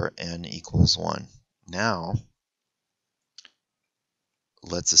for n equals 1. Now,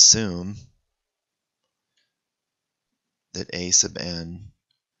 let's assume that a sub n,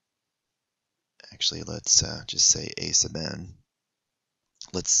 actually let's just say a sub n.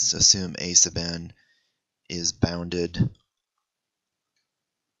 Let's assume a sub n is bounded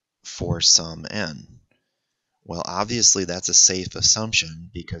for some n. Well, obviously that's a safe assumption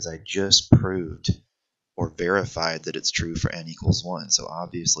because I just proved or verified that it's true for n equals 1. So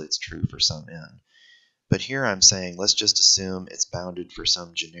obviously it's true for some n. But here I'm saying let's just assume it's bounded for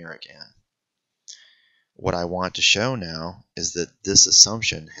some generic n. What I want to show now is that this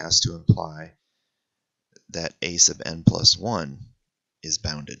assumption has to imply that a sub n plus 1 is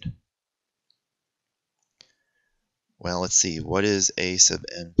bounded. Well, let's see, what is a sub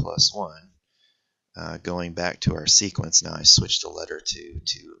n plus 1? Going back to our sequence, now I switched a letter to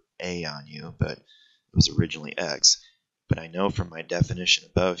a on you, but it was originally x. But I know from my definition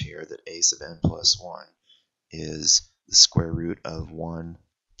above here that a sub n plus 1 is the square root of 1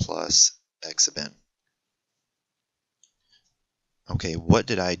 plus x sub n. Okay, what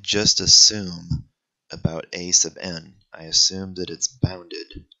did I just assume about a sub n? I assumed that it's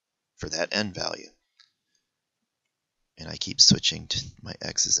bounded for that n value. And I keep switching to my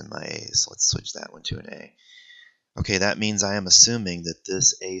x's and my a's. Let's switch that one to an a. Okay, that means I am assuming that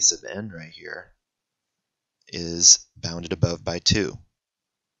this a sub n right here is bounded above by 2.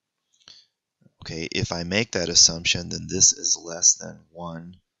 Okay, if I make that assumption, then this is less than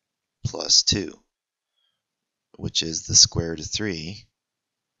 1 plus 2, which is the square root of 3,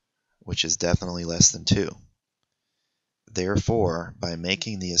 which is definitely less than 2. Therefore, by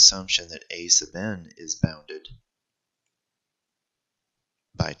making the assumption that a sub n is bounded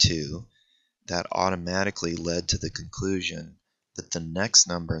by 2, that automatically led to the conclusion that the next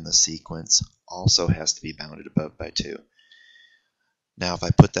number in the sequence also has to be bounded above by 2. Now, if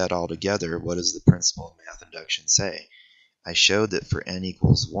I put that all together, what does the principle of math induction say? I showed that for n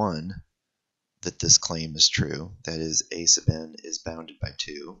equals 1, that this claim is true. That is, a sub n is bounded by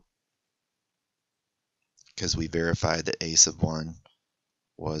 2, because we verified that a sub 1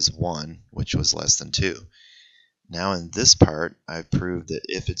 was 1, which was less than 2. Now in this part, I've proved that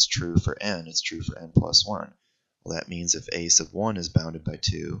if it's true for n, it's true for n plus 1. Well, that means if a sub 1 is bounded by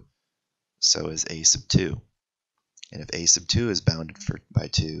 2, so is a sub 2. And if a sub 2 is bounded by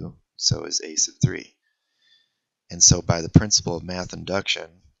 2, so is a sub 3. And so by the principle of math induction,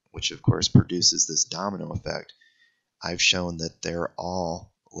 which of course produces this domino effect, I've shown that they're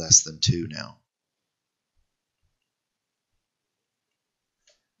all less than 2 now.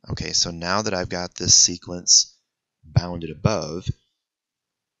 Okay, so now that I've got this sequence bounded above,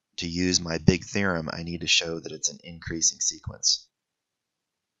 to use my big theorem, I need to show that it's an increasing sequence.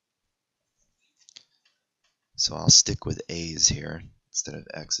 So I'll stick with A's here instead of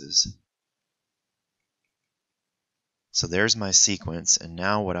X's. So there's my sequence, and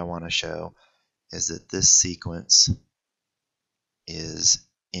now what I want to show is that this sequence is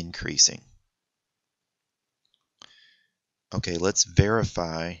increasing. Okay, let's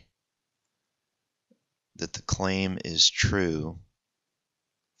verify that the claim is true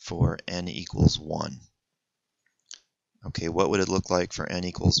for n equals 1. Okay, what would it look like for n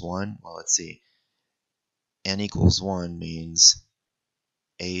equals 1? Well, let's see. N equals 1 means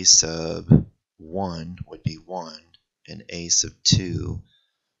a sub 1 would be 1, and a sub 2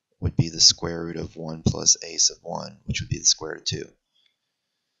 would be the square root of 1 plus a sub 1, which would be the square root of 2.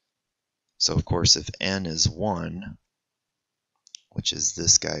 So, of course, if n is 1, which is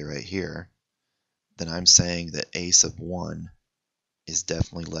this guy right here, then I'm saying that a sub 1 is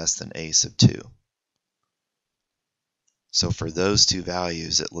definitely less than a sub 2. So for those two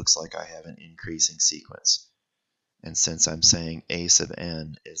values, it looks like I have an increasing sequence. And since I'm saying a sub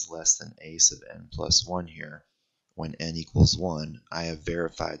n is less than a sub n plus 1 here, when n equals 1, I have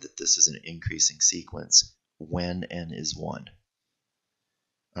verified that this is an increasing sequence when n is 1.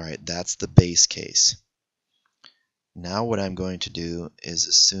 All right, that's the base case. Now what I'm going to do is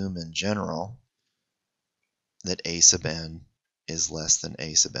assume in general that a sub n is less than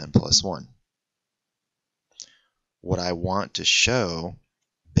a sub n plus 1. What I want to show,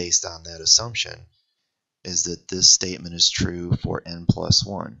 based on that assumption, is that this statement is true for n plus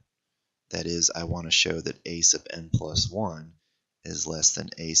 1. That is, I want to show that a sub n plus 1 is less than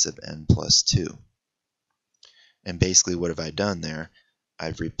a sub n plus 2. And basically what have I done there?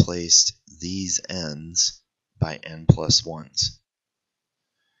 I've replaced these n's by n plus 1's.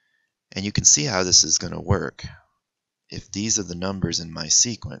 And you can see how this is going to work. If these are the numbers in my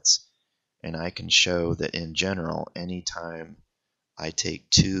sequence, and I can show that in general, anytime I take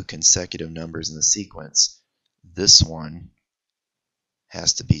two consecutive numbers in the sequence, this one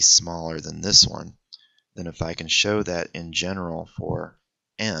has to be smaller than this one, then if I can show that in general for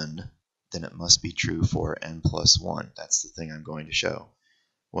n, then it must be true for n plus 1. That's the thing I'm going to show.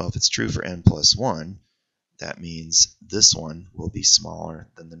 Well, if it's true for n plus 1, that means this one will be smaller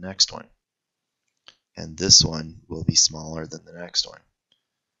than the next one. And this one will be smaller than the next one.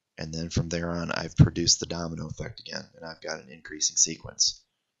 And then from there on, I've produced the domino effect again, and I've got an increasing sequence.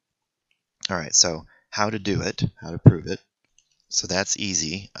 All right, so how to do it, how to prove it. So that's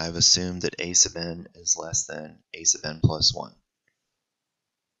easy. I've assumed that a sub n is less than a sub n plus 1.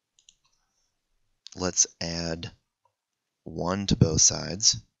 Let's add 1 to both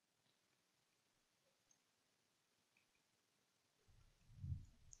sides.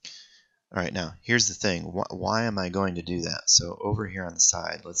 All right, now here's the thing. Why am I going to do that? So over here on the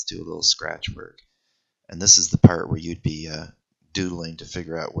side, let's do a little scratch work. And this is the part where you'd be doodling to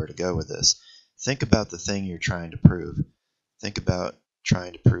figure out where to go with this. Think about the thing you're trying to prove. Think about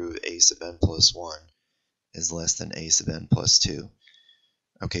trying to prove a sub n plus 1 is less than a sub n plus 2.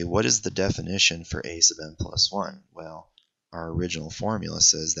 Okay, what is the definition for a sub n plus 1? Well, our original formula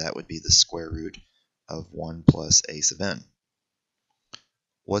says that would be the square root of 1 plus a sub n.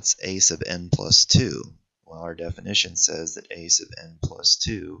 What's a sub n plus 2? Well, our definition says that a sub n plus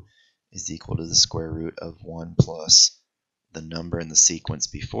 2 is equal to the square root of 1 plus the number in the sequence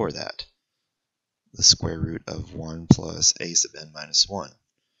before that, the square root of 1 plus a sub n minus 1.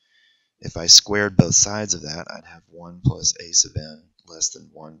 If I squared both sides of that, I'd have 1 plus a sub n less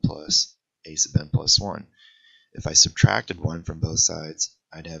than 1 plus a sub n plus 1. If I subtracted 1 from both sides,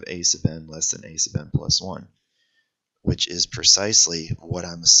 I'd have a sub n less than a sub n plus 1, which is precisely what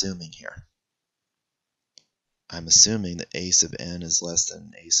I'm assuming here. I'm assuming that a sub n is less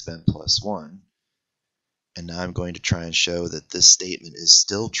than a sub n plus 1, and now I'm going to try and show that this statement is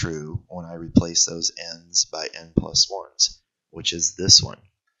still true when I replace those n's by n plus 1's, which is this one.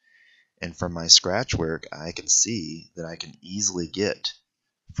 And from my scratch work, I can see that I can easily get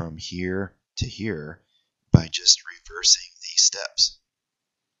from here to here by just reversing these steps.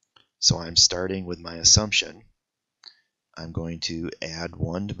 So I'm starting with my assumption. I'm going to add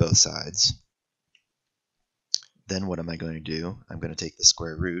 1 to both sides. Then what am I going to do? I'm going to take the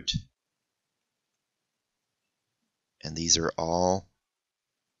square root, and these are all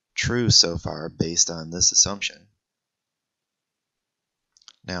true so far based on this assumption.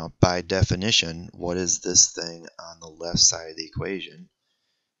 Now, by definition, what is this thing on the left side of the equation?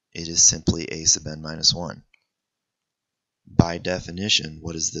 It is simply a sub n minus 1. By definition,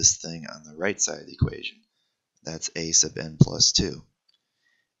 what is this thing on the right side of the equation? That's a sub n plus 2.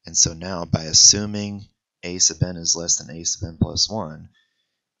 And so now, by assuming a sub n is less than a sub n plus 1,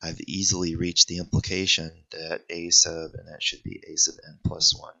 I've easily reached the implication that a sub, and that should be a sub n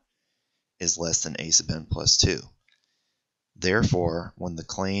plus 1, is less than a sub n plus 2. Therefore, when the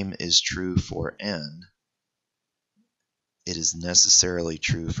claim is true for n, it is necessarily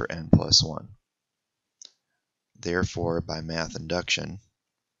true for n plus 1. Therefore, by math induction,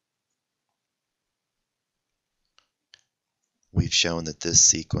 we've shown that this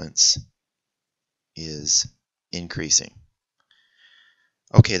sequence is increasing.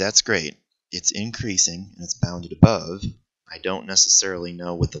 Okay, that's great. It's increasing and it's bounded above. I don't necessarily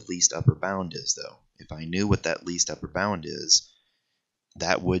know what the least upper bound is, though. If I knew what that least upper bound is,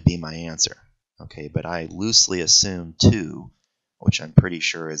 that would be my answer. Okay, but I loosely assume 2, which I'm pretty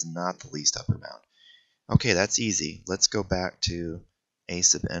sure is not the least upper bound. Okay, that's easy. Let's go back to a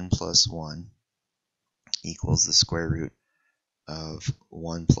sub n plus 1 equals the square root of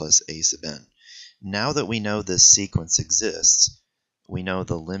 1 plus a sub n. Now that we know this sequence exists, we know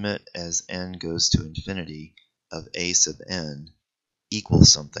the limit as n goes to infinity of a sub n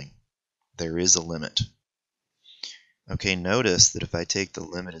equals something. There is a limit. Okay, notice that if I take the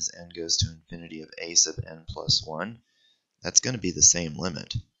limit as n goes to infinity of a sub n plus 1, that's going to be the same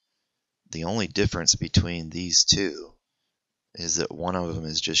limit. The only difference between these two is that one of them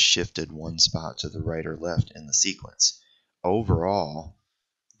is just shifted 1 spot to the right or left in the sequence. Overall,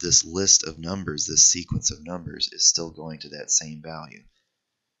 this list of numbers, this sequence of numbers, is still going to that same value.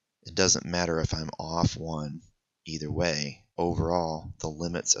 It doesn't matter if I'm off 1 either way. Overall, the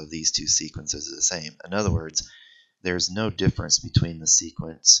limits of these two sequences are the same. In other words, there's no difference between the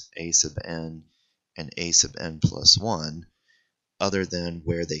sequence a sub n and a sub n plus 1 other than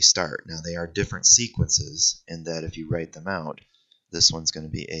where they start. Now, they are different sequences in that if you write them out, this one's going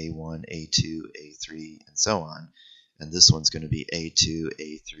to be a1, a2, a3, and so on. And this one's going to be a2,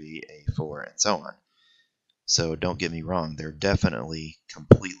 a3, a4, and so on. So don't get me wrong, they're definitely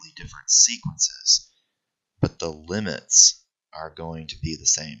completely different sequences, but the limits are going to be the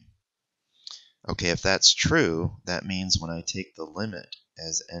same. Okay, if that's true, that means when I take the limit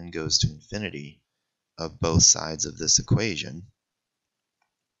as n goes to infinity of both sides of this equation,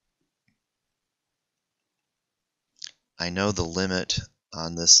 I know the limit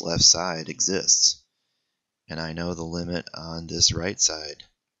on this left side exists, and I know the limit on this right side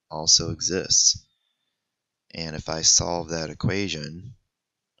also exists. And if I solve that equation,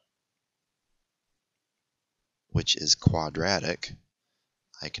 which is quadratic,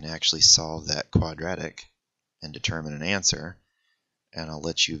 I can actually solve that quadratic and determine an answer. And I'll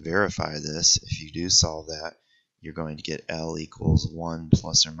let you verify this. If you do solve that, you're going to get L equals 1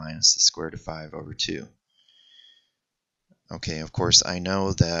 plus or minus the square root of 5 over 2. Okay, of course, I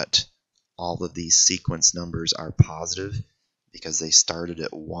know that all of these sequence numbers are positive because they started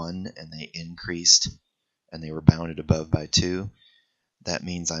at 1 and they increased and they were bounded above by 2. That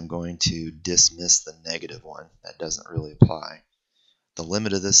means I'm going to dismiss the negative one. That doesn't really apply. The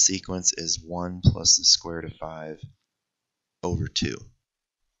limit of this sequence is 1 plus the square root of 5 over 2,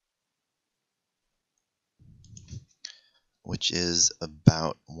 which is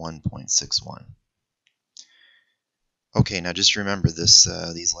about 1.61. Okay, now just remember this: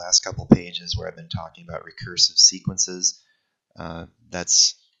 these last couple pages where I've been talking about recursive sequences,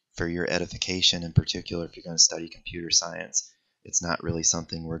 that's for your edification, in particular if you're going to study computer science. It's not really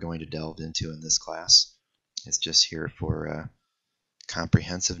something we're going to delve into in this class. It's just here for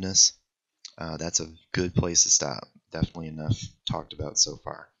comprehensiveness. That's a good place to stop. Definitely enough talked about so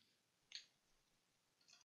far.